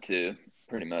 going to,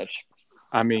 pretty much.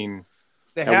 I mean,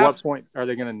 They at have what point are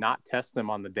they going to not test them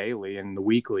on the daily and the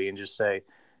weekly and just say,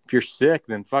 if you're sick,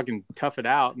 then fucking tough it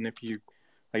out. And if you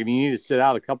need to sit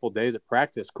out a couple of days at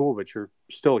practice, cool, but you're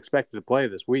still expected to play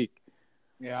this week.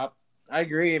 Yeah, I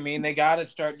agree. I mean, we got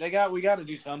to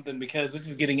do something because this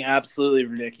is getting absolutely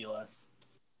ridiculous.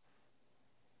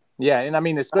 Yeah, and I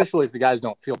mean, especially if the guys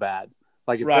don't feel bad.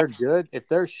 Like if they're good, if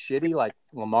they're shitty, like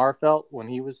Lamar felt when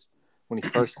he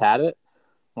first had it,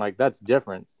 like that's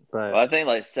different. But Well, I think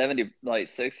like 60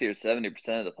 or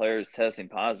 70% of the players testing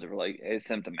positive are like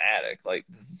asymptomatic. Like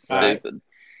this is Right. stupid.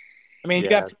 I mean, Yeah. you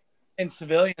got and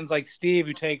civilians like Steve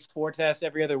who takes 4 tests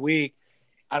every other week.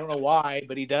 I don't know why,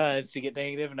 but he does to get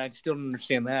negative, and I still don't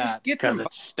understand that. Just get because some.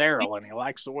 it's sterile and he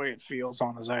likes the way it feels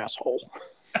on his asshole.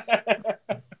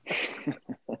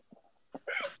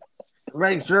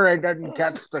 Make sure he doesn't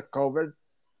catch the COVID.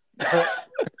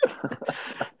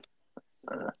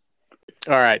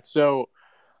 All right, so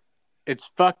it's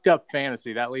fucked up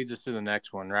fantasy. That leads us to the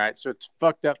next one, right? So it's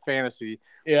fucked up fantasy.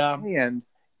 Yeah. And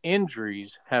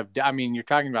injuries have, I mean, you're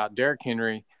talking about Derrick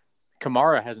Henry.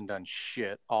 Kamara hasn't done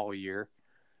shit all year.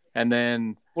 And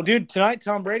then, Well, dude, tonight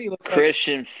Tom Brady looks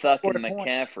Christian fucking Scored a point.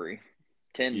 McCaffrey.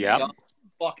 10 Yep. million.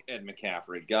 Fuck Ed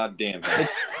McCaffrey. God damn it. like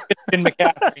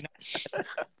McCaffrey.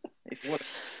 He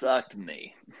sucked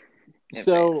me. in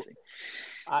So- fantasy.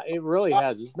 it really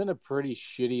has. It's been a pretty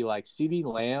shitty, like, CeeDee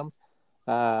Lamb.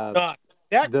 Suck.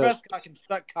 Dak The- Prescott can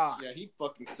suck cock. Yeah, he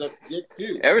fucking sucked dick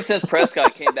too. Ever since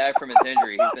Prescott came back from his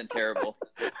injury, he's been terrible.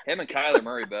 Him and Kyler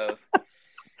Murray both.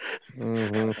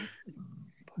 Mm-hmm.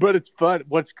 But it's fun.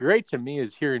 What's great to me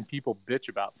is hearing people bitch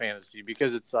about fantasy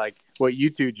because it's like what you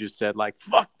two just said, like,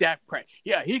 fuck Dak Prescott.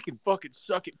 Yeah, he can fucking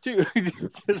suck it too.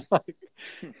 It's just like,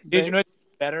 Dude, you know what's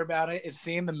better about it is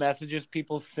seeing the messages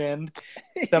people send.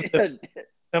 Some of the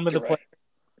You're players.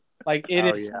 Like, it oh,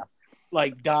 is yeah.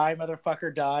 like, die,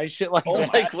 motherfucker, die, shit like Oh,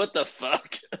 that. like, what the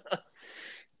fuck?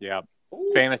 Yeah.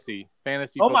 Ooh. Fantasy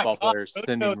Oh my football God, players Rojo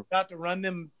sending. got to run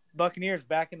them Buccaneers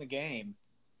back in the game.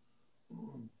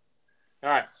 All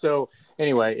right. So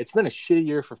anyway, it's been a shitty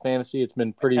year for fantasy. It's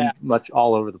been pretty Yeah. much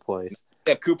all over the place.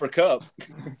 Yeah, Cooper Cup.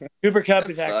 Cooper Cup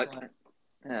is Fuck. excellent.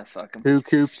 Yeah, fuck him. 2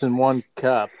 coops in 1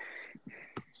 cup.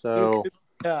 So Cooper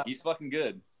Cup. He's fucking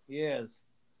good. He is.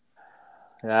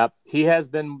 Yeah, he has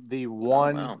been the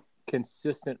one wow.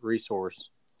 consistent resource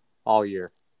all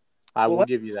year. I will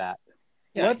give you that.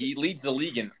 Yeah, he leads the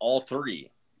league in all three.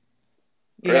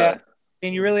 Yeah. Really?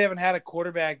 And you really haven't had a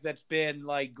quarterback that's been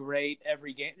like great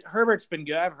every game. Herbert's been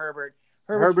good. I have Herbert.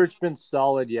 Herbert's been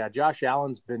solid. Yeah, Josh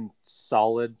Allen's been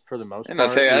solid for the most And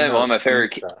part. I think one of my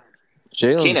favorite.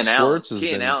 Jalen Keenan Allen. Squirts has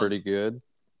Keenan been Allen's- pretty good.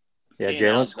 Yeah, Keenan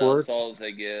Jalen Allen's about as Squirts. solid as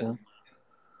they get.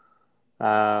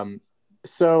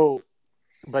 So,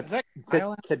 but Is that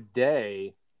Kyle?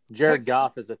 today, Jared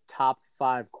Goff is a top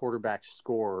 5 quarterback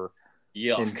scorer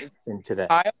Yuck. in today.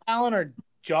 Kyle Allen or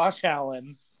Josh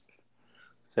Allen?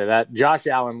 So that Josh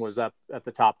Allen was up at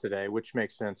the top today, which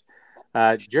makes sense.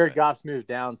 Jared Goff's moved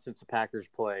down since the Packers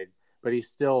played, but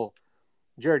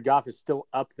Jared Goff is still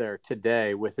up there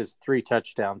today with his 3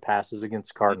 touchdown passes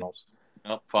against Cardinals.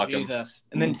 Oh, fuck him. Jesus.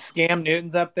 And then Scam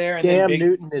Newton's up there. And Cam then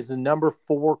Newton is the number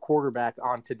 4 quarterback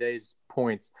on today's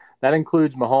points. That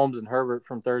includes Mahomes and Herbert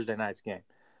from Thursday night's game.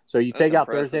 So you That's take out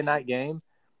impressive. Thursday night game,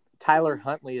 Tyler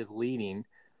Huntley is leading.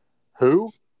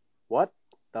 Who? What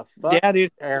the fuck? Yeah,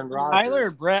 dude. Aaron Rodgers. Tyler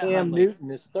or Brett Cam Hundley? Newton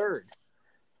is 3rd.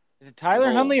 Is it Tyler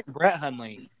Oh. Hundley or Brett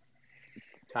Hundley?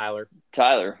 Tyler.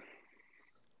 Tyler.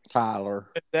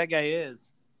 That guy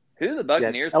is. Who do the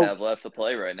Buccaneers Yeah, have left to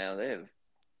play right now? They have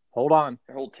Hold on.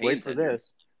 their whole team. Wait for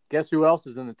this. Guess who else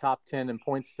is in the top 10 in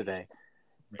points today?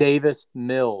 Davis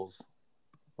Mills.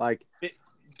 Like, Big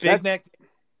That's- neck.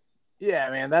 yeah,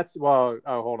 man,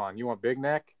 hold on. You want Big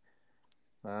Neck?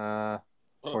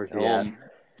 Where's he at?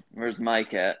 Where's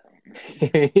Mike at?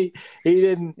 he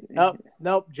didn't. Oh,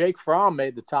 nope. Jake Fromm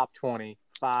made the top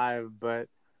 25, but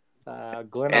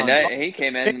Glennon. And he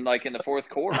came in like in the fourth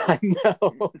quarter. I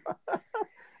know.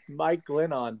 Mike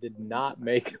Glennon did not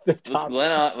make the top.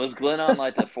 Was Glennon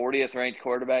like the 40th ranked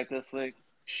quarterback this week?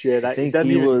 Shit, I think it doesn't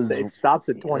he even was- say- it stops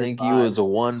at I 25. think he was a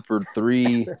 1 for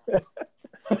 3,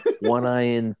 1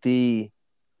 INT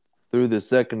through the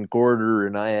second quarter,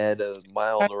 and I had a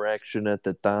mild erection at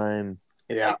the time.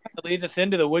 Yeah. That leads us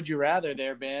into the would you rather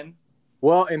there, Ben.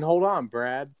 Well, and hold on,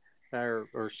 Brad.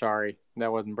 Or sorry,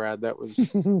 that wasn't Brad. That was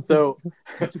so.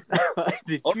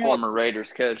 Did you- Former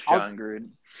Raiders coach John Gruden.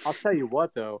 I'll tell you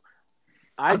what, though.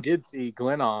 I did see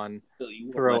Glennon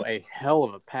throw a hell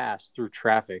of a pass through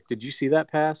traffic. Did you see that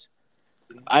pass?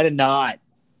 I did not.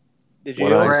 Did you,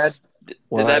 When I Brad? s- Did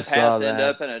when that I pass saw end that-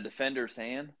 up in a defender's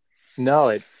hand? No,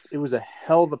 it was a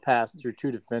hell of a pass through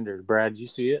 2 defenders. Brad, did you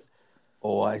see it?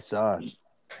 Oh, I saw it.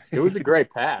 It was a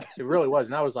great pass. It really was.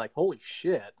 And I was like, holy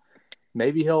shit.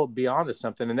 Maybe he'll be onto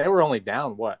something. And they were only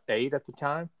down, 8 at the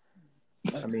time?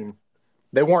 I mean,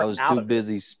 they weren't I was out too of it.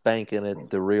 busy spanking it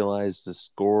to realize the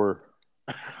score.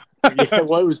 Yeah,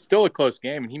 well, it was still a close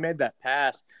game, and he made that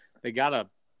pass. They got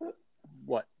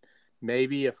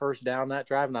maybe a first down that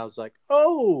drive, and I was like,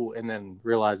 oh, and then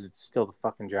realized it's still the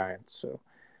fucking Giants. So,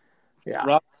 yeah.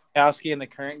 Rob Gronkowski in the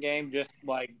current game just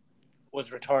like was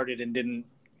retarded and didn't.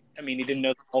 I mean, he didn't know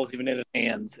the ball was even in his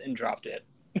hands and dropped it.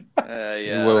 You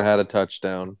Yeah. would have had a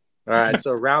touchdown. All right,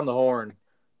 so round the horn.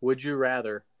 Would you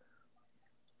rather?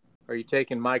 Are you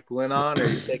taking Mike Glennon or are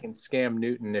you taking Scam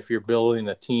Newton if you're building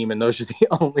a team and those are the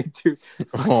only 2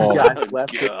 Oh, guys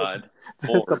left God. at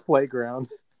the playground?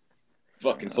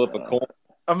 Fucking flip a coin.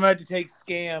 I'm about to take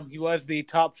Scam. He was the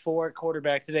top 4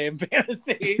 quarterback today in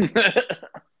fantasy.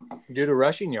 Due to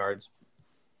rushing yards.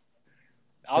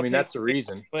 I'll mean, take that's the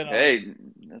reason. Glennon. Hey,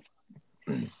 that's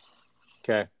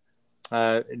Okay.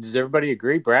 Does everybody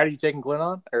agree? Brad, are you taking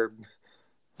Glennon? Or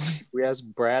we ask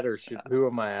Brad, or who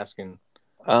am I asking?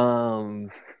 If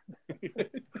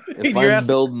You're I'm asking-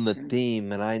 building the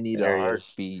team and I need There a he is.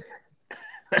 heartbeat,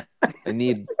 I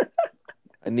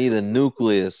need a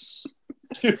nucleus.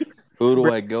 Who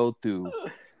do I go to?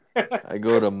 I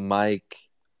go to Mike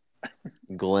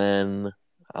Glenn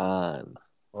on.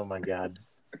 Oh, my God.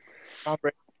 Tom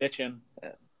Brady bitching.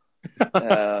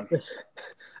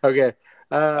 Okay.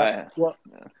 I- Well,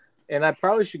 and I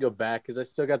probably should go back because I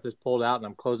still got this pulled out and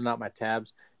I'm closing out my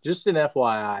tabs. Just an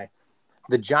FYI,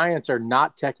 the Giants are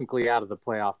not technically out of the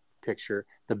playoff picture.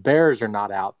 The Bears are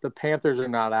not out. The Panthers are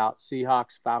not out.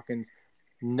 Seahawks, Falcons,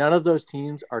 none of those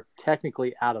teams are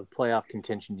technically out of playoff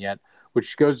contention yet,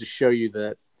 which goes to show you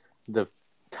that the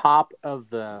top of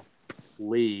the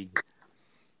league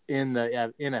in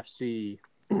the NFC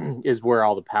is where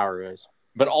all the power is.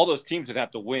 But all those teams would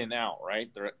have to win out, right?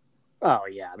 Oh,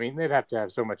 yeah. I mean, they'd have to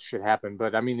have so much shit happen.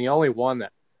 But, I mean, the only one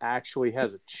that actually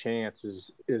has a chance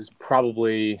is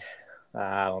probably,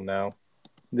 I don't know,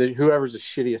 whoever's the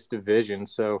shittiest division.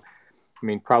 So, I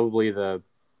mean, probably the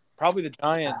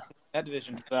Giants. That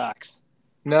division sucks.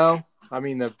 – no. I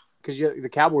mean, because the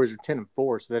Cowboys are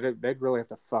 10-4, so they'd really have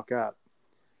to fuck up.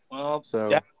 Well, So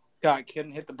Dak Prescott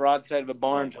couldn't hit the broadside of a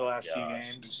barn for the last few Gosh,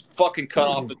 games. just fucking cut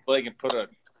off his leg and put a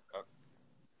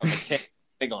mechanic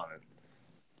leg on it.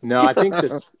 no, I think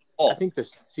this. Oh, I think the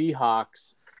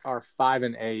Seahawks are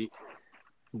 5-8.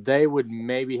 They would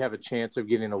maybe have a chance of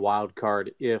getting a wild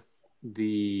card if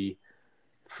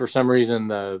for some reason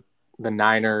the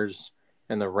Niners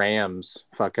and the Rams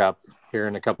fuck up here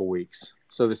in a couple weeks.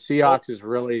 So the Seahawks is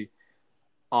really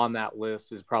on that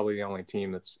list, is probably the only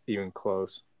team that's even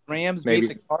close. Rams Maybe.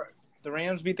 beat the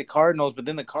Rams beat the Cardinals, but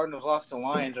then the Cardinals lost to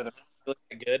Lions. Are they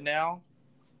really good now?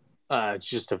 It's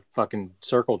just a fucking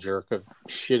circle jerk of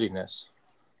shittiness.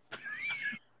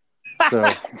 So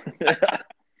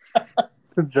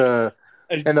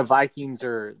the Vikings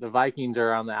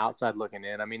are on the outside looking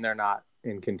in. I mean, they're not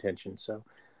in contention, so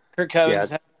Kirk Cousins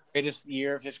had the greatest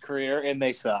year of his career, and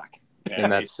they suck.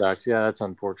 and that sucks. Yeah, that's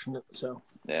unfortunate. So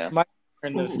Yeah.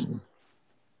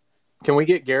 Can we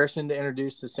get Garrison to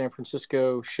introduce the San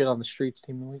Francisco shit on the streets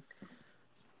team of the week?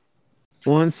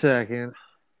 1 second.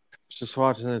 Just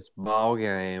watching this ball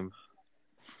game.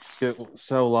 Just get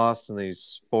so lost in these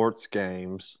sports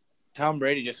games. Tom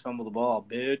Brady just fumbled the ball,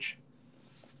 bitch.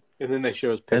 And then they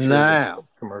show us pictures And now, of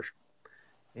the commercial.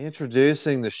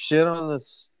 introducing the shit on the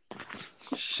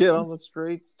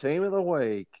streets team of the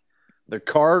week. The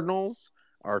Cardinals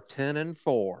are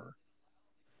 10-4.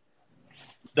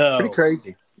 Pretty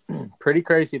crazy. Pretty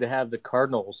crazy to have the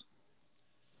Cardinals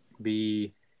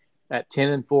be at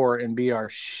 10-4 and be our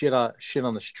shit on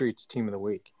the streets team of the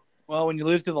week. Well, when you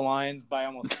lose to the Lions by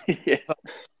almost Yeah.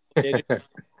 digits,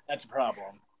 that's a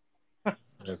problem.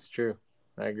 That's true.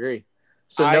 I agree.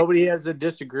 So nobody has a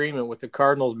disagreement with the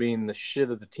Cardinals being the shit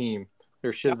of the team.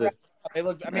 They're shit of the. They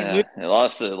look. I mean, Yeah, it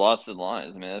lost to the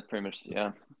Lions. I mean, that pretty much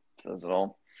says it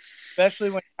all. especially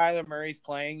when Kyler Murray's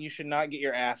playing, you should not get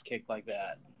your ass kicked like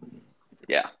that.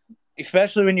 Yeah.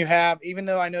 Especially when you have, even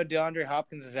though I know DeAndre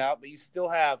Hopkins is out, but you still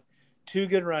have two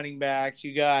good running backs.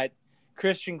 You got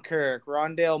Christian Kirk,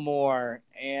 Rondale Moore,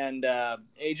 and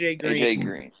AJ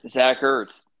Green. Zach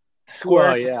Ertz.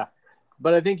 Well, yeah,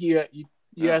 but I think you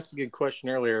asked a good question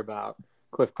earlier about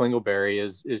Cliff Klingleberry.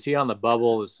 Is he on the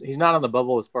bubble? He's not on the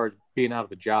bubble as far as being out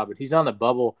of a job, but he's on the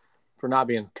bubble for not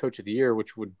being Coach of the Year,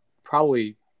 which would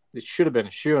probably it should have been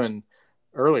a shoo-in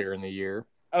earlier in the year.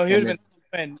 Oh, he would have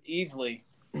been easily.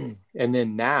 And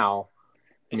then now,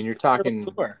 I mean, you're talking.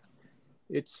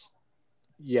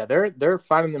 They're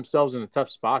finding themselves in a tough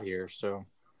spot here, so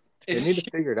they need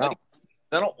to figure it out.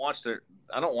 I don't watch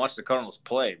the Cardinals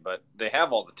play, but they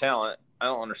have all the talent. I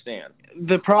don't understand.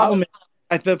 The problem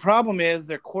is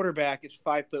their quarterback is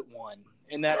 5'1",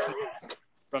 and that's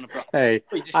from the problem. Hey,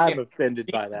 I'm offended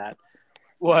by that.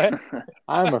 What?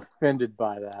 I'm offended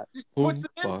by that. Just put some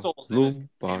insoles in his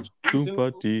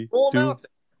roll 'em out.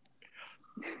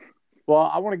 Well,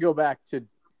 I want to go back to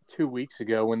 2 weeks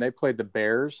ago when they played the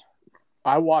Bears.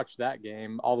 I watched that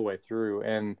game all the way through,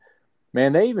 and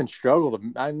man, they even struggled.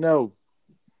 I know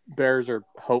Bears are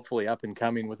hopefully up and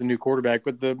coming with a new quarterback,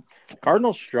 but the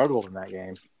Cardinals struggled in that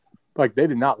game. Like, they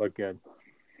did not look good.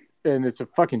 And it's a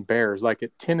fucking Bears. Like,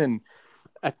 at 10 and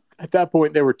at that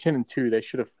point they were 10-2. They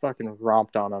should have fucking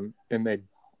romped on them, and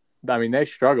they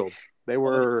struggled. They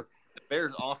were. The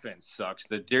Bears' offense sucks.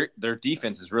 Their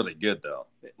defense is really good, though.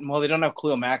 Well, they don't have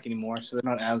Khalil Mack anymore, so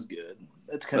they're not as good.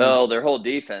 That's their whole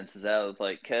defense is out with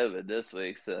COVID this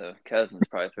week, so Cousins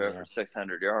probably threw for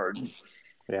 600 yards.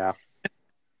 Yeah.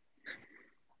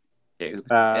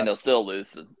 And they'll still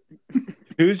lose.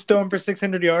 Who's throwing for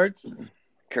 600 yards?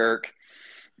 Kirk.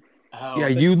 Oh, Yeah,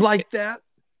 you like that?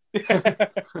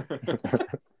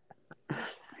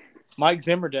 Mike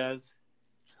Zimmer does.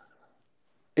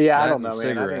 Yeah, I don't know, man.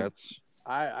 Cigarettes.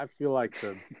 I feel like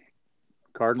the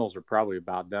Cardinals are probably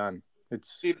about done.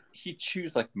 Dude, he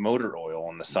chews like motor oil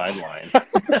on the sideline.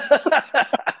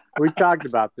 We talked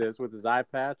about this with his eye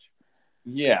patch.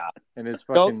 Yeah. And his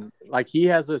fucking like he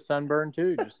has a sunburn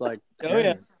too, just like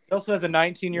yeah. He also has a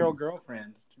 19-year-old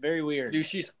girlfriend. It's very weird. Dude,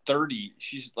 she's 30.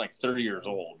 She's like 30 years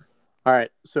old. All right.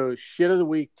 So shit of the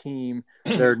week team.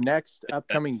 Their next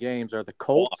upcoming games are the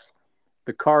Colts,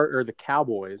 the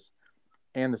Cowboys,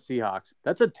 and the Seahawks.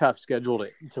 That's a tough schedule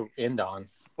to end on.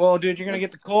 Well, dude, you're gonna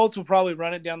get the Colts. Will probably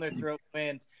run it down their throat.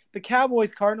 Man, the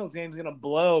Cowboys-Cardinals game is gonna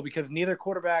blow because neither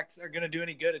quarterbacks are gonna do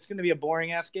any good. It's gonna be a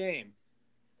boring ass game.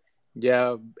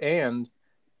 Yeah, and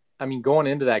I mean, going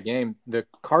into that game, the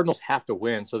Cardinals have to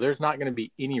win, so there's not going to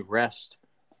be any rest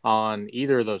on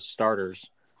either of those starters.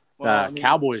 Well,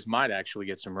 Cowboys might actually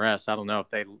get some rest. I don't know if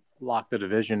they lock the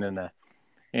division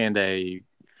in a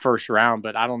first round,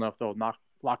 but I don't know if they'll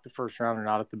lock the first round or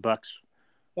not if the Bucks.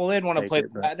 Well, they'd want to play.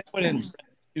 They wouldn't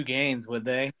 2 games, would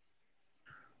they?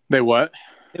 They what?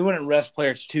 They wouldn't rest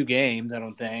players 2 games, I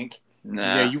don't think.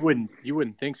 Nah. Yeah, you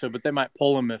wouldn't think so, but they might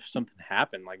pull him if something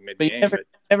happened like mid But game. you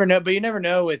never know. But you never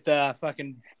know with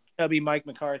fucking chubby Mike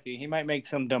McCarthy. He might make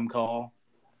some dumb call.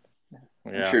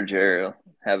 I'm sure Jerry will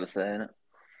have a say in it.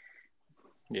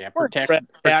 Yeah, Or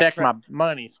protect my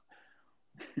monies.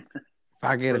 If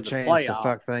I get For a the chance to playoff.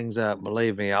 fuck things up,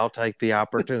 believe me, I'll take the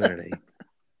opportunity.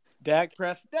 Dak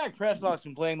Prescott's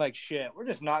been playing like shit. We're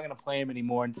just not going to play him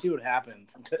anymore and see what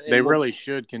happens. They really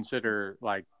should consider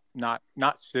like not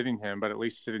sitting him, but at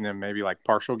least sitting him maybe like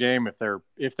partial game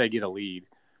if they get a lead.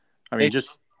 I mean,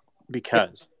 just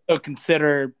because. So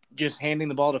consider just handing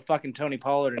the ball to fucking Tony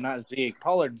Pollard and not Zeke.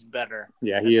 Pollard's better.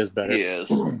 Yeah, he is better. He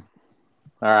is.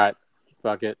 All right,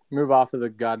 fuck it. Move off of the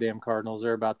goddamn Cardinals.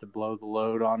 They're about to blow the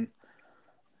load on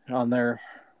their.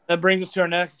 That brings us to our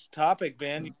next topic,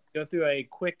 Ben. You go through a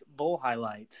quick bowl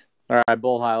highlights. All right,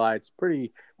 bowl highlights.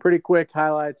 Pretty quick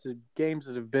highlights. The games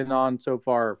that have been on so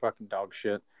far are fucking dog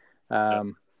shit.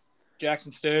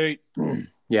 Jackson State.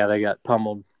 Yeah, they got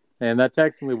pummeled, and that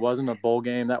technically wasn't a bowl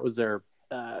game. That was their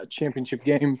championship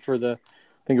game for I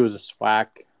think it was a SWAC.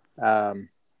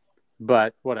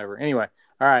 But whatever. Anyway,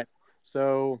 all right.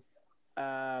 So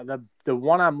the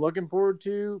one I'm looking forward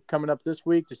to coming up this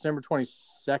week, December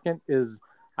 22nd, is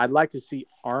I'd like to see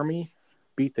Army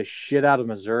beat the shit out of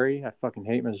Missouri. I fucking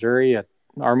hate Missouri.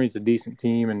 Army's a decent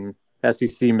team, and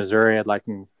SEC Missouri, I'd like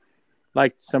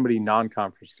somebody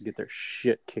non-conference to get their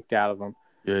shit kicked out of them.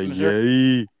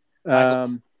 Missouri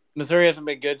hasn't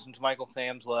been good since Michael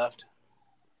Sam's left.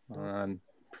 I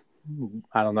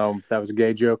don't know if that was a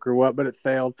gay joke or what, but it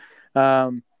failed.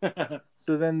 So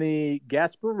then the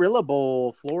Gasparilla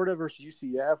Bowl, Florida versus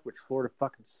UCF, which Florida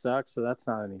fucking sucks, so that's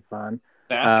not any fun.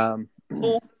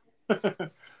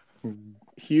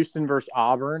 Houston versus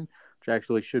Auburn, which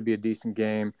actually should be a decent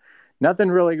game. Nothing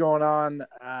really going on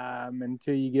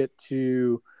until you get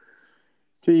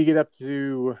up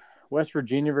to West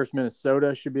Virginia versus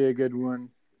Minnesota should be a good one.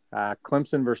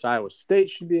 Clemson versus Iowa State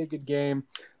should be a good game.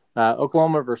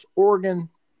 Oklahoma versus Oregon,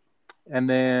 and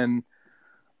then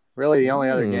really the only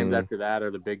other games after that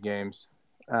are the big games.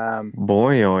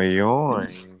 Boy,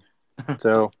 oy.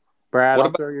 So, Brad,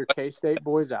 I'll throw your K-State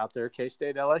boys out there.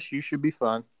 K-State LSU should be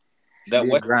fun. That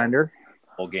West grinder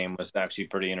whole game was actually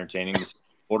pretty entertaining to see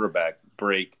the quarterback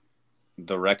break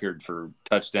the record for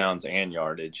touchdowns and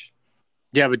yardage.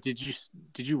 Yeah, but did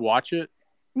you watch it?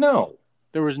 No.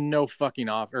 There was no fucking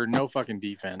no fucking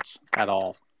defense at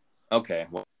all. Okay.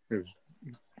 Well,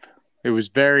 it was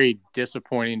very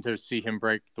disappointing to see him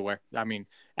break the record. I mean,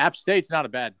 App State's not a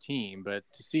bad team, but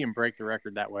to see him break the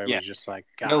record that way was just like,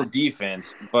 God. No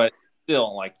defense, but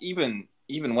still, like even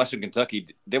Western Kentucky,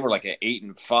 they were like at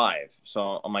 8-5.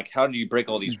 So I'm like, how do you break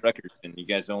all these records? And you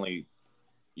guys are only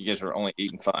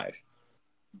 8-5.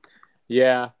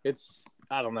 Yeah,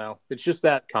 I don't know. It's just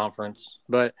that conference,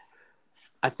 but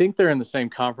I think they're in the same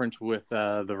conference with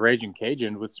the Raging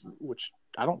Cajun, which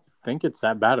I don't think it's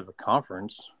that bad of a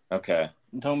conference. Okay.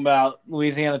 I'm talking about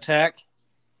Louisiana Tech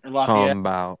or Lafayette.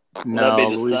 No, That'd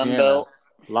be the Louisiana. Sun Belt.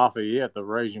 Lafayette, the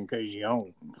Raging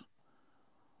Cajun.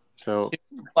 So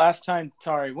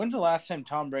when's the last time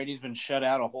Tom Brady's been shut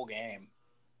out a whole game?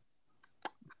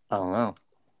 I don't know.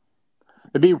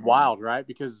 It'd be wild, right?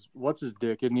 Because what's his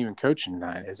dick isn't even coaching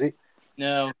tonight, is he?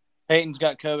 No. Peyton's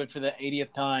got COVID for the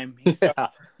 80th time. Yeah,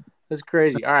 that's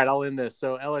crazy. All right, I'll end this.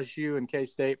 So LSU and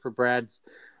K-State for Brad's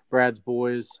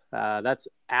boys. That's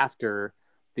after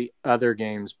the other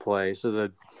games play.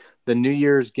 So the New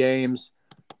Year's games,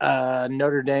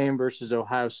 Notre Dame versus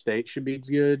Ohio State should be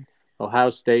good.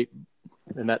 Oklahoma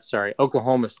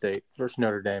State versus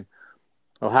Notre Dame.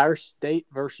 Ohio State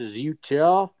versus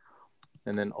Utah.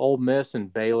 And then Ole Miss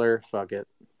and Baylor. Fuck it.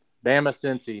 Bama,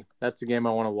 Cincy. That's the game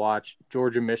I want to watch.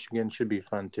 Georgia, Michigan should be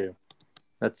fun too.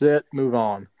 That's it. Move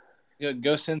on. Go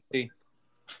Cincy.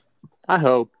 I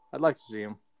hope. I'd like to see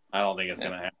him. I don't think it's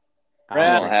going to happen. It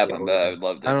won't happen, but I would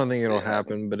love to. I don't think it'll see it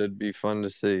happen, but it'd be fun to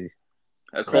see.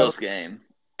 A close game.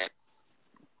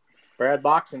 Brad,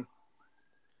 boxing.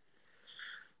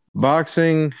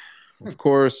 Boxing, of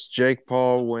course, Jake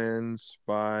Paul wins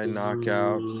by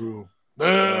knockout.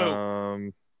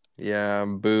 Yeah,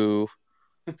 boo.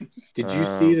 Did you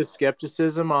see the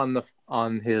skepticism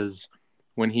on his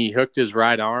when he hooked his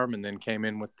right arm and then came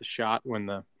in with the shot when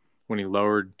he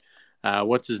lowered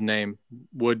what's his name?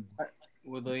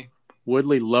 Woodley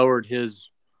lowered his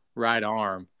right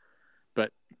arm,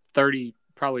 but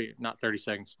probably not 30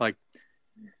 seconds, like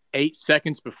 8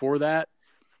 seconds before that,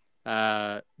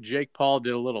 Jake Paul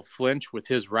did a little flinch with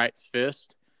his right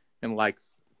fist and like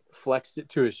flexed it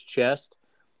to his chest,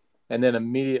 and then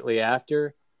immediately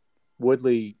after,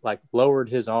 Woodley like lowered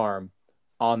his arm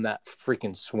on that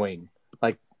freaking swing.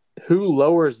 Like, who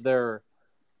lowers their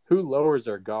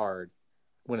guard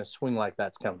when a swing like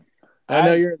that's coming? I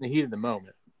know you're in the heat of the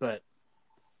moment, but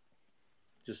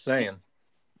just saying.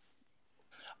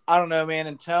 I don't know, man.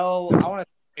 Until I want to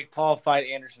make Paul fight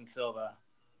Anderson Silva.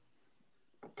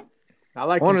 I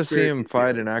want to see him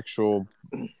fight an actual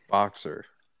boxer.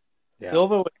 Yeah.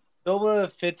 Silva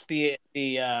fits the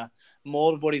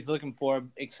mold of what he's looking for,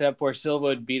 except for Silva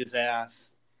would beat his ass.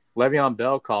 Le'Veon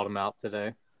Bell called him out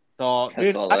today. So,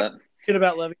 I saw that. I don't shit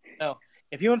about Le'Veon Bell.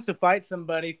 If he wants to fight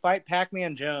somebody, fight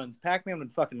Pac-Man Jones. Pac-Man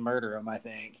would fucking murder him, I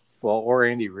think. Well, or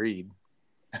Andy Reid.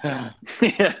 Yeah.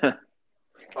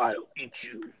 I'll eat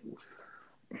you.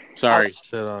 Sorry.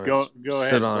 Go ahead.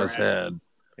 Sit on his head.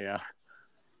 Yeah.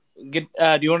 Do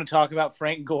you want to talk about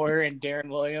Frank Gore and Darren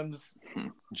Williams?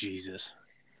 Jesus.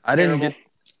 I didn't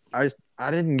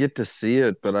get to see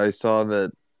it, but I saw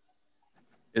that.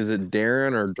 Is it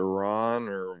Darren or Duran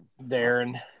or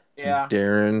Darren? Yeah.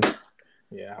 Darren.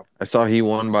 Yeah. I saw he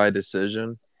won by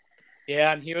decision.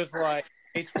 Yeah, and he was like,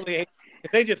 basically,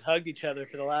 they just hugged each other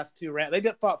for the last 2 rounds. They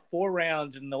fought 4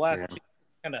 rounds, and the last 2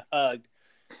 kind of hugged.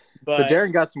 But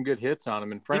Darren got some good hits on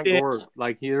him, and Frank Gore,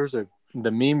 like, there's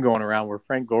the meme going around where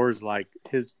Frank Gore's like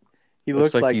he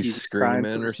looks like he's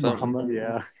screaming or something. Mama.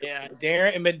 Yeah. Yeah,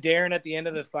 Darren at the end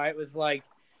of the fight was like,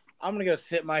 I'm gonna go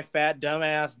sit my fat dumb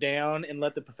ass down and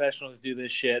let the professionals do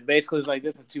this shit. Basically, it's like,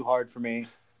 this is too hard for me.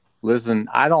 Listen,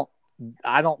 I don't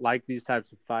like these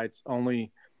types of fights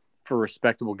only for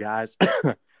respectable guys.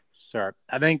 Sorry.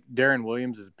 I think Darren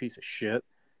Williams is a piece of shit.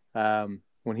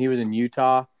 When he was in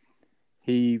Utah,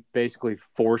 he basically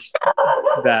forced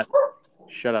that –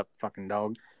 shut up, fucking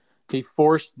dog. He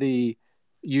forced the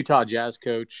Utah Jazz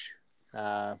coach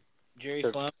Jerry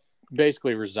Sloan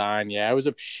basically resign. Yeah, it was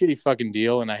a shitty fucking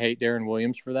deal, and I hate Darren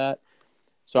Williams for that.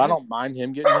 So I don't mind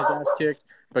him getting his ass kicked.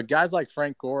 But guys like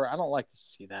Frank Gore, I don't like to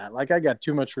see that. Like, I got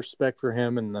too much respect for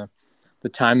him and the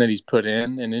time that he's put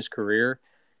in his career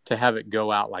to have it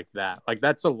go out like that. Like,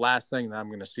 that's the last thing that I'm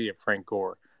going to see at Frank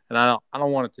Gore. And I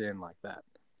don't want it to end like that.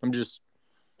 I'm just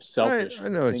selfish. I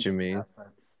know what you mean.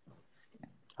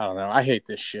 I don't know. I hate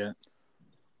this shit.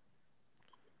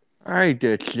 I hate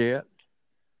that shit.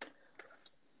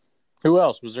 Who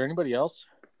else? Was there anybody else?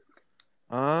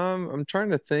 I'm trying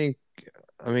to think.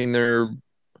 I mean,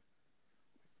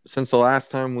 since the last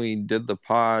time we did the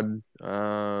pod,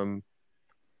 trying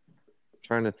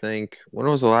to think. When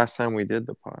was the last time we did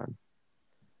the pod?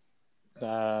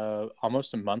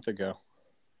 Almost a month ago.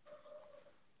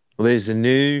 Well, there's a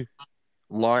new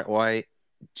lightweight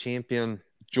champion,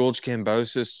 George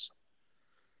Kambosos.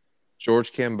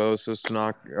 George Kambosos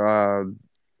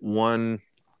won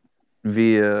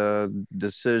via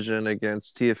decision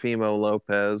against Teofimo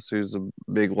Lopez, who's a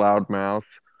big loudmouth.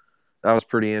 That was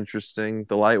pretty interesting.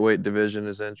 The lightweight division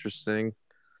is interesting.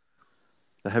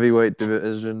 The heavyweight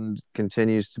division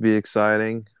continues to be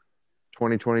exciting.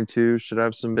 2022 should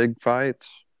have some big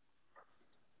fights.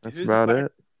 That's about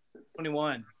it.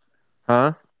 21.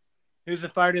 Huh? Who's the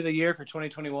fighter of the year for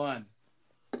 2021?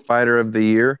 Fighter of the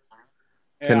year?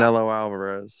 Yeah. Canelo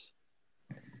Alvarez.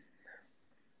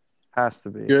 Has to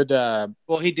be. Good.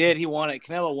 Well, he did. He won it.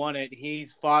 Canelo won it.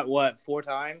 He's fought, 4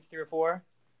 times? 3 or 4?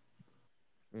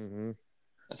 Mm-hmm.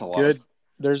 That's a lot. Good.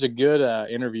 There's a good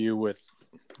interview with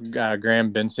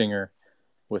Graham Bensinger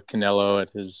with Canelo at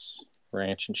his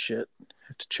ranch and shit.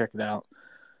 Have to check it out.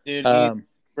 Dude, he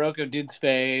broke a dude's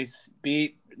face,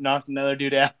 knocked another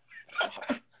dude out.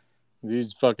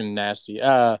 Dude's fucking nasty.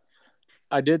 I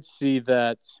did see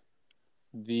that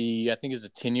I think it's a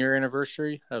 10-year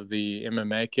anniversary of the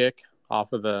MMA kick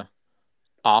off of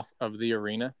the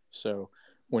arena. So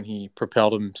when he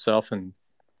propelled himself and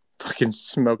fucking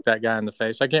smoked that guy in the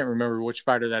face. I can't remember which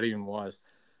fighter that even was.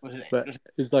 But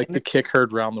it's like the kick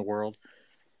heard around the world.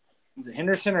 Was it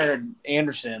Henderson or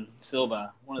Anderson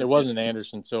Silva? It wasn't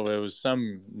Anderson Silva. It was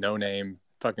some no-name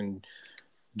fucking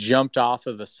jumped off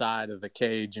of the side of the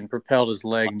cage and propelled his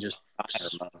leg and just...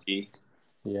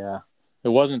 Yeah. It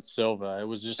wasn't Silva. It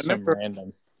was just some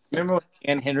random. Remember when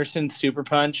Ian Henderson super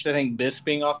punched, I think,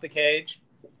 Bisping off the cage?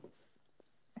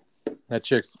 That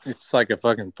chick's... It's like a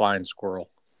fucking flying squirrel.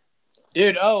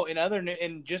 Dude,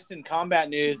 in combat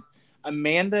news,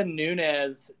 Amanda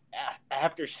Nunes,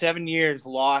 after 7 years,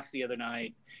 lost the other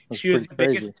night. She was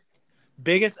the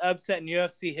biggest upset in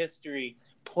UFC history.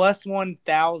 Plus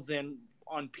 1,000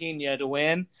 on Pena to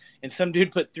win, and some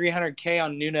dude put $300K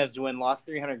on Nunes to win, lost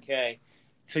 $300K.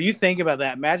 So you think about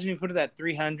that. Imagine if you put that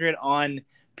 300 on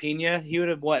Pena, he would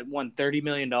have won $30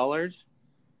 million.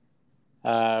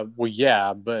 Well,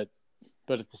 yeah, but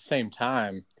at the same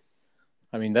time,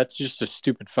 I mean, that's just a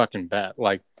stupid fucking bet.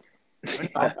 Like,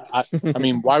 I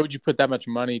mean, why would you put that much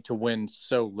money to win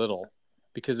so little?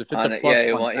 Because if it's a plus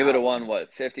he would have won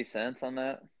what, 50 cents on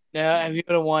that? No, he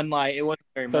would have won like it wasn't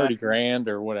very 30 much. grand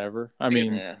or whatever. I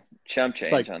mean, Yeah, chump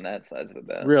change like, on that size of a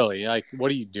bet. really, like, what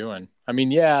are you doing? I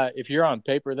mean, yeah, if you're on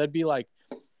paper, that'd be like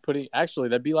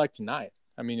tonight.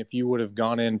 I mean, if you would have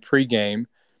gone in pregame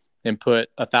and put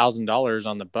 $1,000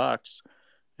 on the Bucks,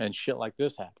 and shit like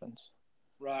this happens.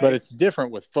 Right. But it's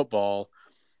different with football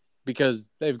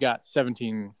because they've got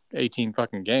 17, 18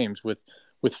 fucking games. With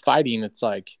fighting, it's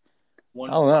like, I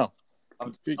don't know.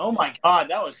 Oh my God,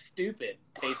 that was stupid,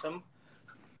 Taysom.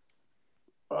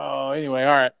 Oh, anyway,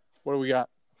 all right. What do we got?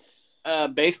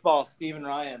 Baseball, Steven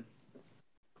Ryan.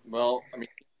 Well, I mean,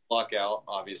 lockout,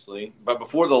 obviously. But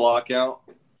before the lockout,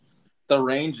 the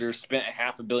Rangers spent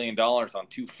 $500 million on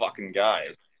 2 fucking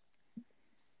guys.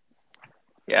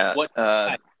 Yeah. What?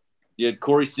 You had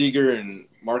Corey Seager and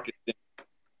Marcus.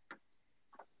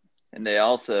 And they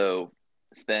also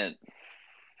spent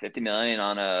 $50 million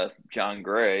on John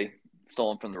Gray,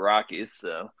 stolen from the Rockies.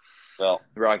 So Well,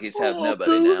 the Rockies have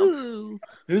nobody now.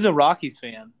 Who's a Rockies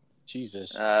fan?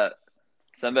 Jesus.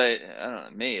 Somebody, I don't know,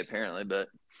 me apparently, but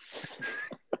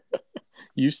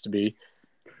Used to be.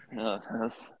 the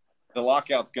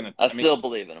lockout's going to. I still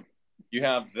believe in them. You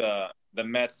have the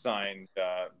Mets signed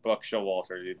Buck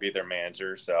Showalter to be their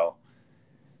manager, so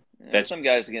Yeah, some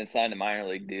guys are going to sign to minor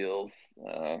league deals,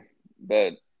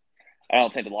 but I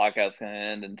don't think the lockout's going to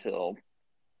end until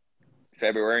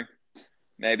February,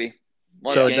 maybe.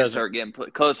 Once So it games doesn't- start getting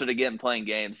closer to playing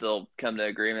games, they'll come to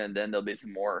agreement, and then there'll be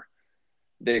some more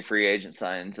big free agent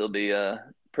signings. It'll be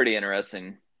pretty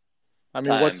interesting. I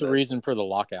mean, what's the reason for the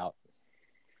lockout?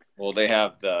 well they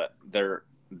have the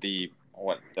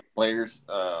players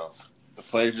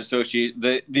associate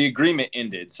the agreement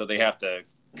ended, so they have to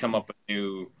come up with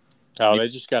new. Oh, they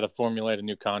just got to formulate a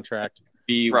new contract.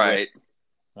 Right.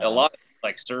 A lot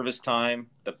like service time.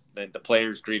 The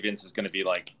players' grievance is going to be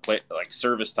like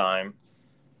service time.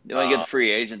 They want to get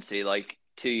free agency like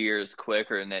 2 years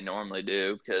quicker than they normally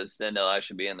do, because then they'll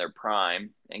actually be in their prime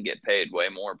and get paid way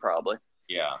more probably.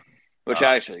 Yeah, Which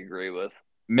I actually agree with.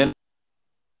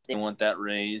 They want that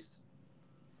raised.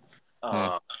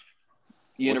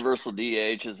 Universal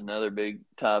DH is another big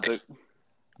topic.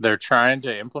 They're trying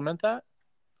to implement that.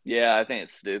 Yeah, I think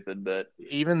it's stupid, but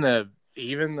Even the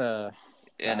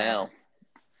NL.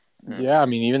 yeah, I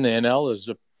mean, even the NL is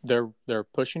they're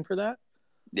pushing for that.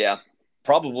 Yeah.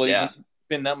 Probably. Yeah. When you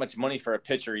spend that much money for a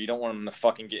pitcher, you don't want him to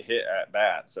fucking get hit at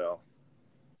bat. So.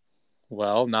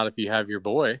 Well, not if you have your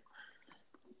boy.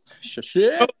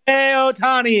 Shit. Hey,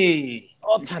 Otani.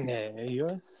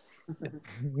 Otani.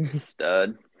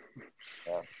 Stud.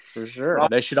 For sure.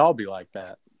 They should all be like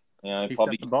that. Yeah, He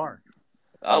probably. set the bar.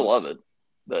 I love it.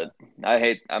 But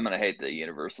I'm gonna hate the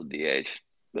universal DH.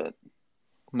 But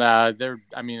Nah,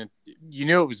 I mean, you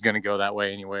knew it was going to go that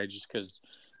way anyway, just because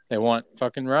they want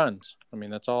fucking runs. I mean,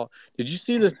 that's all. Did you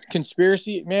see the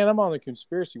conspiracy? Man, I'm on the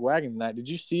conspiracy wagon tonight. Did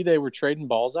you see they were trading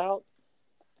balls out?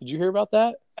 Did you hear about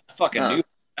that? I fucking knew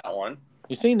that one.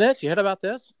 You seen this? You heard about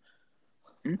this?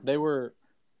 Hmm? They were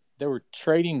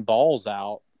trading balls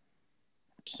out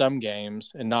some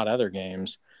games and not other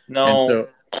games. No, And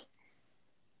so,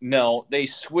 no, they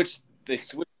switched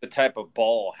the type of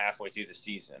ball halfway through the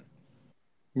season.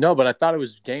 no, but I thought it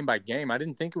was game by game. I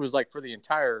didn't think it was like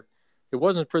it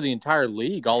wasn't for the entire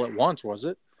league all at once, was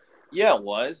it? Yeah, it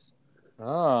was.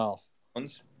 Oh.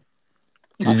 Once-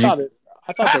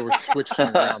 I thought they were switching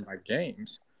around by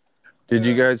games. Did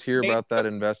you guys hear about that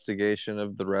investigation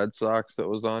of the Red Sox that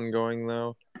was ongoing,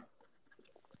 though?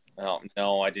 Oh,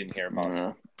 no, I didn't hear about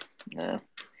it. Yeah.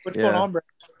 What's Yeah. going on, bro?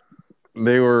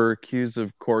 They were accused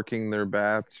of corking their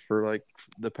bats for like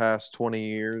the past 20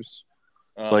 years.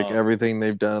 It's like everything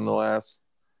they've done in the last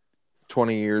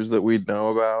 20 years that we know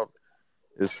about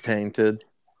is tainted.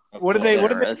 What did they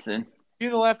Interesting. do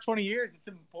the last 20 years? It's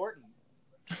important.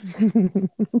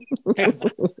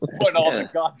 Won all the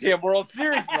goddamn World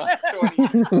Series the last 20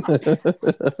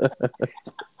 years.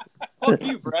 Fuck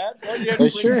you, Brad.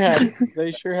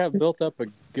 They sure have built up a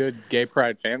good gay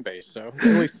pride fan base, so at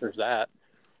least there's that.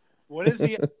 What is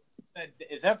the?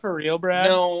 Is that for real, Brad?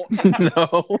 No.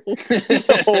 No.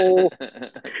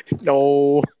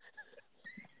 No.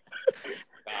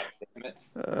 God damn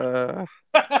it.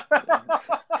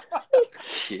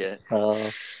 Shit. All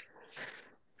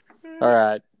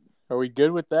right. Are we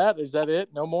good with that? Is that it?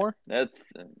 No more?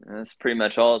 That's pretty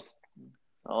much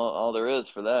all there is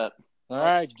for that. All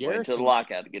right, Just wait till the Garrison.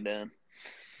 lockout to get done.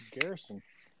 Garrison.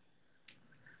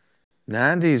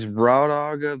 90s raw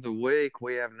dog of the week.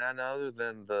 We have none other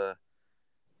than the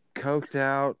coked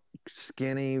out,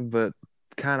 skinny, but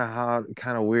kind of hot,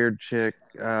 kind of weird chick,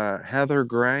 Heather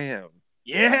Graham.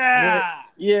 Yeah.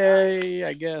 Yay,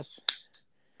 I guess.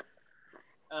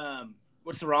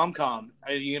 What's the rom-com?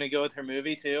 Are you gonna go with her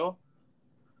movie too?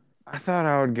 I thought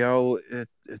I would go.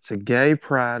 It's a gay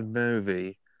pride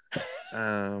movie.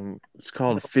 It's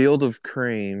called Field of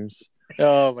Creams.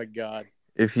 Oh my god.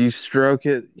 If you stroke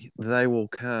it, they will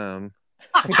come.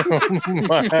 Oh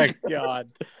my god.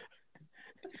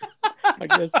 I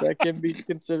guess that can be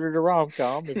considered a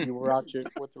rom-com if you watch it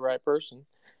with the right person.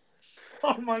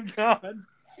 Oh my god.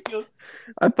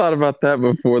 I thought about that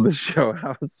before the show.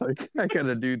 I was like, I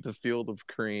gotta do the Field of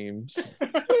Creams.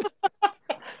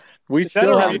 We Is that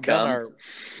still a haven't done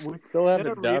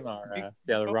rom-com?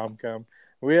 the rom-com.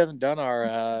 We haven't done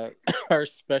our our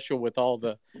special with all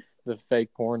the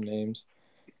fake porn names.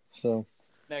 So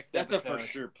Next That's episode. a for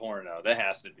sure porno. That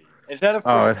has to be. Is that a Oh,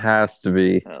 for it has to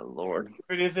be. Oh Lord. If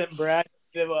it isn't, Brad,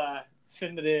 to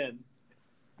send it in.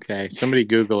 okay, somebody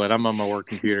Google it. I'm on my work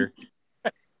computer.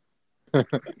 I'm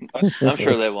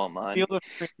sure they won't mind. Field of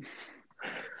Creams.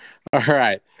 All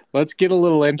right, let's get a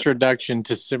little introduction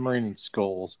to Simmering and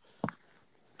Skulls.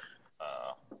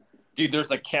 Dude,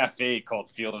 there's a cafe called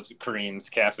Field of Creams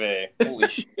Cafe. Holy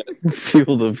shit.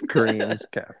 Field of Creams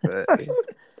Cafe.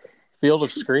 Field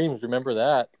of Screams, remember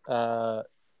that?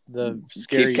 The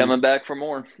scary Keep coming back for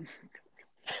more.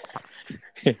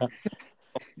 Yeah.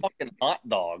 Fucking hot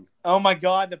dog. Oh my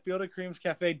god, the Field of Creams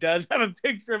Cafe does have a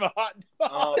picture of a hot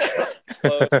dog.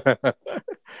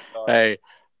 Hey,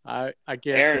 I can't.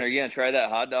 Aaron, are you gonna try that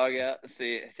hot dog out?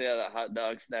 See how that hot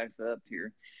dog stacks up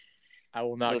here. I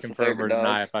will not What's the confirm or favorite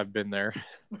deny dog? if I've been there.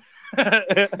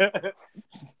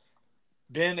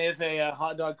 Ben is a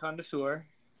hot dog connoisseur.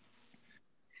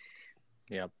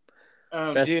 Yep.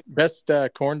 Dude, Best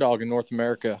corn dog in North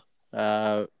America,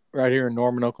 right here in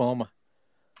Norman, Oklahoma.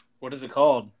 what is it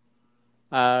called?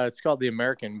 It's called the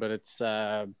American, but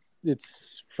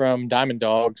it's from Diamond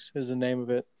Dogs is the name of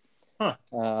it. Huh.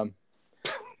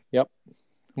 Yep.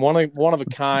 One of a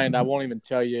kind. I won't even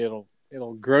tell you.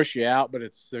 It'll gross you out, but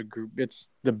it's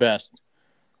the best.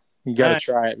 You got to Nice.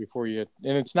 try it before you.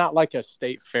 And it's not like a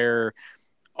state fair.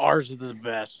 Ours is the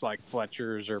best, like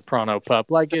Fletcher's or Pronto Pup.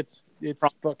 Like it's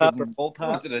Pup or fucking full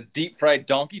pup? Was it a deep fried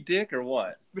donkey dick or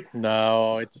what?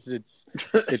 no.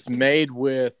 It's made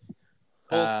with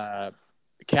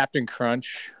Captain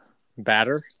Crunch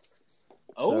batter.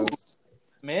 Oh, So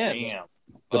man. Damn.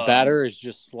 the batter is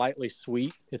just slightly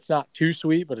sweet. It's not too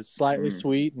sweet, but it's slightly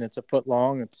sweet, and it's a foot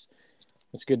long. It's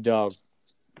a good dog.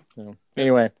 So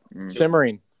anyway,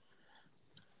 simmering.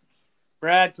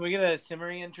 Brad, can we get a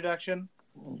simmering introduction?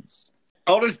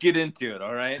 I'll just get into it,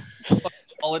 all right?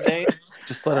 Holiday.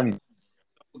 Just let him.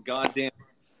 Goddamn.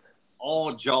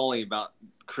 All jolly about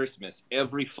Christmas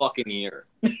every fucking year.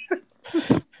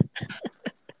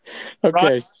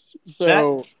 Okay,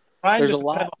 so Ryan There's just a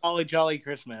lot- have a holly jolly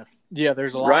Christmas. yeah,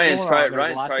 there's a lot. Ryan's going probably, on. There's a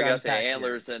Ryan's lot probably to got the unpack here.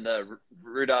 antlers and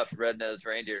Rudolph the Red-Nosed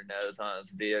Reindeer nose on his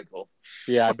vehicle.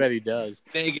 Yeah, I bet he does.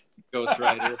 Dang it, Ghost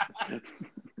Rider.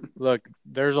 Look,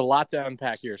 there's a lot to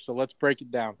unpack here, so let's break it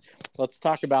down. Let's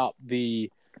talk about the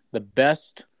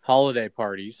best holiday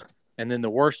parties and then the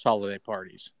worst holiday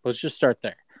parties. Let's just start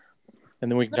there, and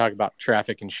then we can talk about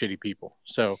traffic and shitty people.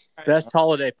 So, best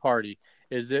holiday party,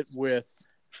 is it with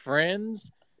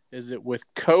friends? Is it with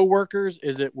coworkers?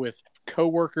 Is it with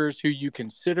coworkers who you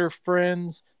consider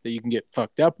friends that you can get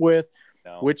fucked up with?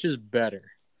 No. Which is better?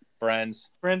 Friends.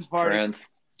 Friends party. Friends.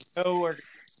 Coworker.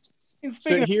 So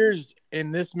Speaking of- here's,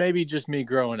 and this may be just me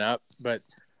growing up, but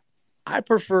I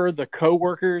prefer the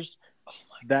coworkers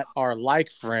that are like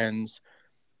friends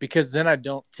because then I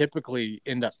don't typically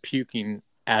end up puking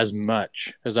as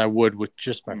much as I would with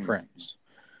just my friends.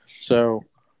 So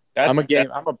I'm a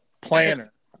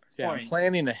planner. Yeah, I'm point.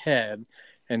 planning ahead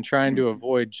and trying to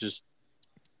avoid just,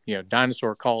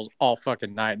 dinosaur calls all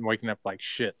fucking night and waking up like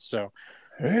shit. So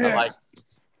I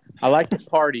like the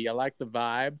party. I like the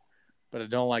vibe, but I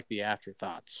don't like the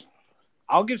afterthoughts.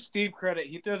 I'll give Steve credit.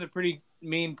 He throws a pretty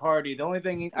mean party. The only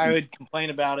thing I would complain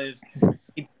about is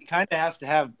he kind of has to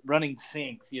have running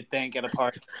sinks, you'd think, at a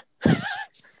party.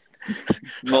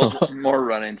 More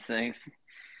running sinks.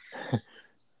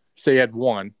 So you had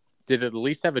one. Did it at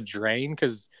least have a drain?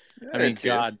 Because, I mean, Two.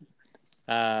 God.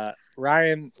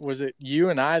 Ryan, was it you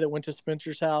and I that went to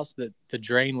Spencer's house that the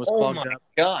drain was Oh clogged my up?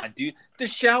 god, dude! The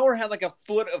shower had like a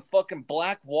foot of fucking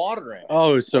black water in it.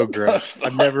 Oh, it was so gross.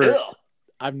 I've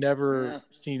never Yeah.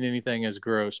 seen anything as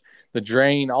gross. The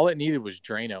drain, all it needed was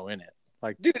Drano in it.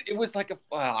 Like, Dude, it was like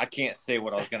I can't say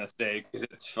what I was gonna say because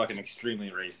it's fucking extremely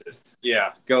racist.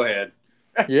 Yeah, go ahead.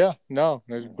 yeah, no,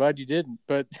 I was glad you didn't.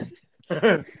 But,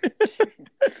 but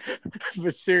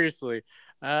seriously,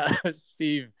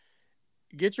 Steve,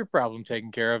 get your problem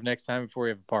taken care of next time before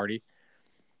you have a party.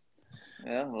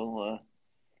 Yeah, well,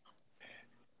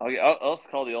 I'll just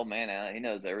call the old man out. He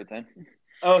knows everything.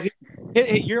 Oh,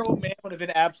 your old man would have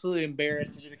been absolutely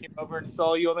embarrassed if he came over and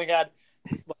saw you only had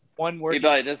like one He working.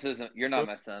 probably, you're not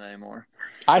my son anymore.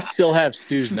 I still have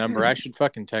Stu's number. I should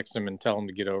fucking text him and tell him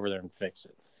to get over there and fix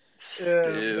it.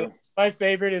 Stu. My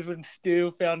favorite is when Stu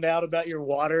found out about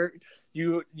your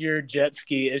your jet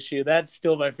ski issue. That's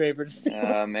still my favorite.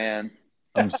 Man,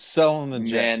 I'm selling the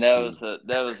jet man, ski.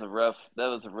 that was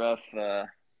a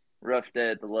rough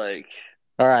day at the lake.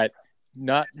 All right,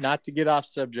 not to get off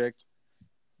subject.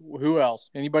 Who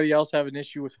else? Anybody else have an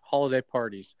issue with holiday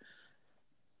parties?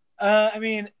 I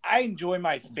mean, I enjoy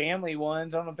my family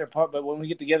ones. I don't know if they're part, but when we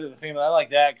get together, the family, I like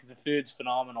that because the food's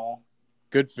phenomenal.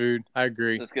 Good food. I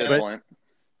agree. That's a good But- point.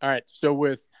 All right. So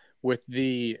with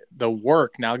the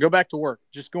work, now go back to work.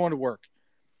 Just going to work.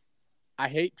 I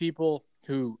hate people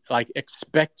who like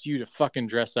expect you to fucking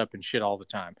dress up and shit all the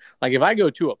time. Like if I go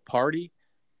to a party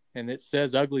and it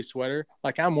says ugly sweater,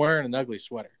 like I'm wearing an ugly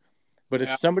sweater. But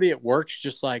if somebody at work's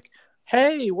just like,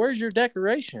 hey, where's your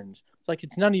decorations? It's like,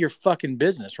 it's none of your fucking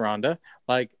business, Rhonda.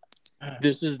 Like,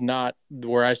 this is not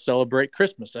where I celebrate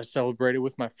Christmas. I celebrate it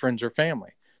with my friends or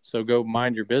family. So go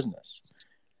mind your business.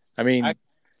 I mean,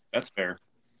 That's fair.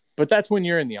 but that's when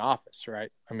you're in the office, right?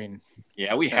 I mean,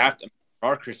 Yeah, we have to. For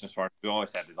our Christmas party, we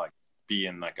always had to like be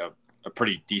in like a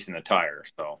pretty decent attire.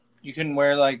 So You can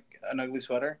wear like an ugly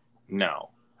sweater. no.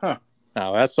 no,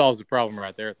 that solves the problem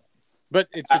right there. But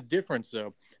it's a difference,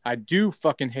 though. I do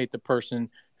fucking hate the person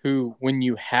who, when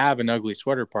you have an ugly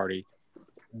sweater party,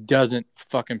 doesn't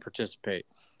fucking participate.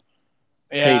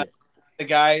 Yeah, Hate it. the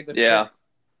guy that Yeah. goes to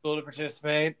school to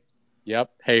participate.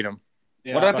 Yep, hate them.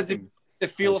 Yeah. What happens if Fucking- you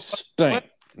feel They stink.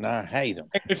 And I hate them.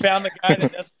 We found the guy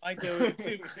that doesn't like to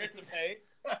participate.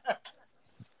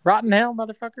 Rotten hell,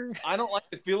 motherfucker. I don't like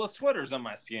the feel of sweaters on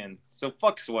my skin, so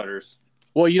fuck sweaters.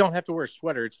 Well, you don't have to wear a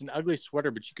sweater. It's an ugly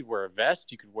sweater, but you could wear a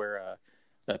vest. You could wear a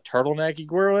turtleneck. You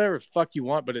could wear whatever the fuck you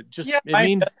want, but it just it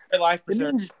means life it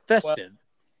means festive.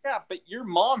 Yeah, but your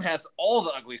mom has all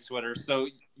the ugly sweaters, so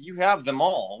you have them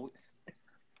all.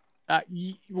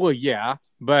 Well, yeah,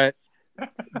 but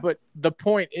the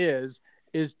point is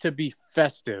to be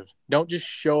festive. Don't just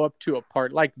show up to a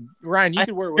party. Like Ryan,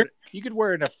 you could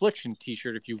wear an Affliction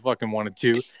T-shirt if you fucking wanted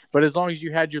to, but as long as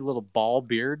you had your little ball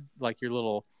beard, like your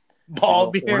little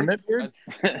ball little beard. ornament beard,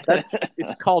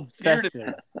 it's called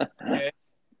festive. Okay.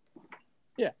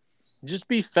 Yeah, just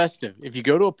be festive. If you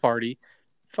go to a party,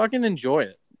 fucking enjoy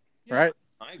it, Yeah. right?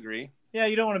 I agree. Yeah,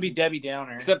 you don't want to be Debbie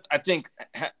Downer. Except I think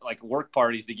like work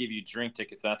parties, they give you drink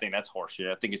tickets. I think that's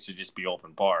horseshit. I think it should just be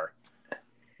open bar.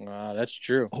 That's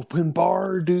true. Open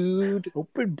bar, dude.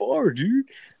 Open bar, dude.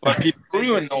 But people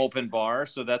do an open bar,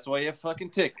 so that's why you have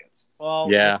fucking tickets. Well,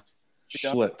 Yeah.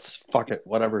 Schlitz. Fuck it.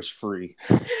 Whatever's free.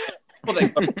 Well,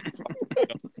 they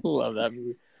Love that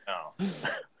movie. no.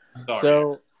 Sorry.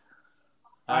 So,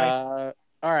 all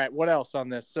right. What else on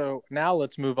this? So now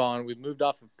let's move on. We've moved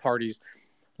off of parties.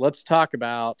 Let's talk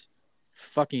about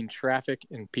fucking traffic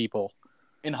and people.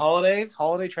 in holiday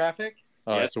traffic.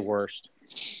 Oh, Yeah. it's the worst.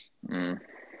 Mm.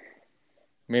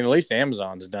 I mean, at least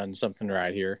Amazon's done something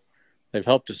right here. They've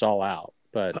helped us all out.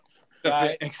 But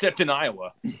except in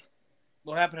Iowa,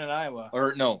 What happened in Iowa?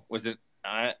 or no, was it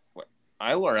Iowa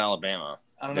or Alabama?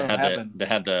 I don't know what happened. They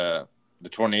had the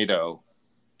tornado.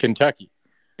 Kentucky.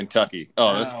 Kentucky.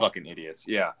 Oh, those Wow. fucking idiots.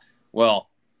 Yeah. Well,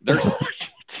 they're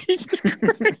Jesus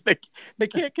Christ. They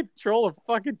can't control a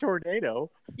fucking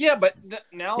tornado. yeah, but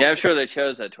now Yeah, I'm sure they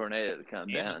chose that tornado to come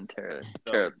Yeah. down and tear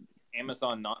So,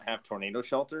 Amazon not have tornado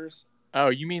shelters. Oh,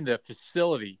 you mean the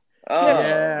facility? Oh,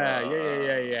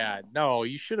 Yeah. No,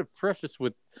 you should have prefaced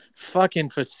with fucking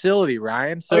facility,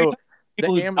 Ryan. So Oh,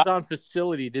 people the who- Amazon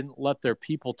facility didn't let their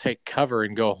people take cover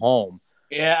and go home.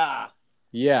 Yeah.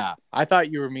 Yeah, I thought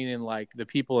you were meaning like the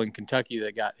people in Kentucky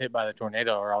that got hit by the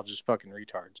tornado are all just fucking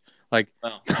retards. Like,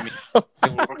 Well, I mean,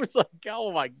 I was like,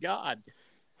 oh my god,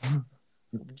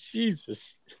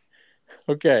 Jesus.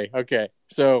 Okay.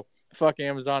 So fuck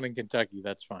Amazon in Kentucky.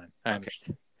 That's fine. I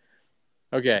understand.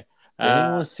 Okay.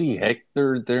 Didn't we see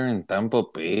Hector there in Tampa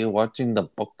Bay watching the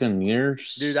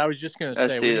Buccaneers? Dude, I was just gonna I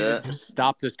say see we need that. to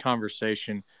stop this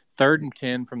conversation. 3rd and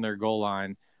 10 from their goal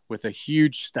line with a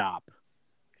huge stop.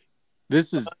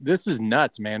 This is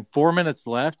nuts, man. 4 minutes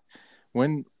left.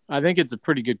 When I think it's a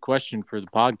pretty good question for the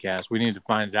podcast. We need to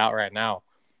find it out right now.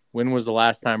 When was the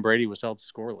last time Brady was held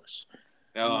scoreless?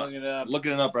 I'm looking it up.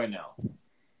 looking it up right now.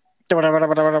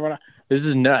 This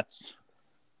is nuts.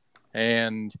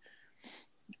 And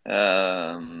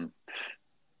Um,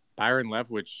 Byron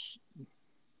Leftwich,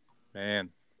 man,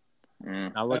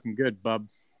 Not looking good, bub.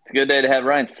 It's a good day to have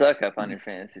Ryan Suck up on your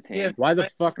fantasy team. Yeah. Why the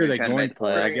fuck are they Trying to going make for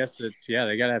it? I flags. guess it's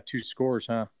they got to have 2 scores,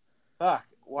 huh? Fuck.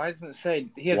 Why doesn't it say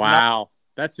he has Wow,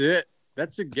 that's it.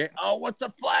 That's a game. Oh, what's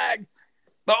a flag?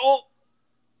 Oh,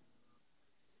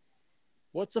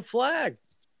 What's a flag?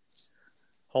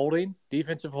 Holding,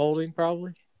 defensive holding,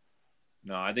 probably.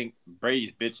 no, I think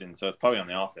Brady's bitching, so it's probably on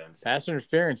the offense. Pass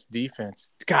interference, defense.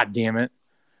 God damn it.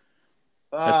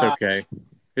 not? That's okay.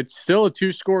 It's still a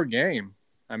 2-score game.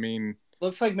 I mean,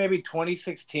 Looks like maybe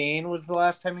 2016 was the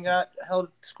last time he got held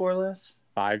scoreless.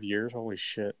 5 years. Holy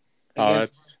shit. Oh,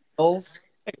 Against Bills.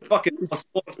 Hey, fucking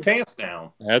pull his pants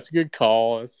down. that's a good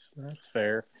call. That's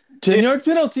fair. 10-yard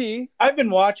penalty. I've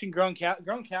been watching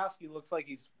Gronkowski looks like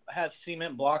he has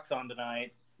cement blocks on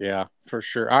tonight. Yeah, for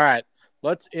sure. All right,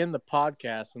 let's end the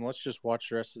podcast and let's just watch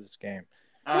the rest of this game.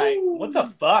 All right. What the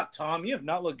fuck, Tom? You have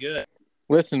not looked good.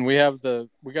 Listen, we got a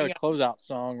closeout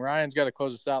song. Ryan's got to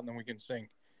close us out, and then we can sing.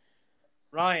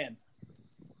 Ryan.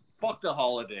 Fuck the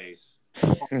holidays.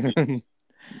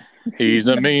 He's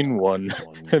a mean one,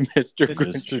 Mr.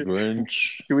 Mr. Grinch. Grinch.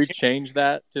 Should we change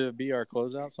that to be our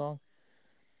closeout song?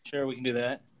 Sure, we can do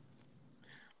that.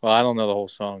 Well, I don't know the whole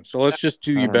song, so let's just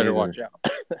do I You don't Better either. Watch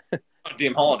Out.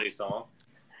 Damn holiday song.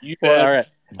 You Well, all right.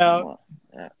 out.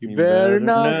 You better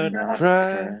not.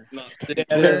 cry. Not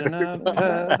Better not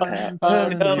cry. Tell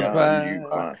me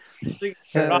why.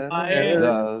 Six- Santa Ryan.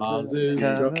 Claus is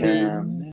coming.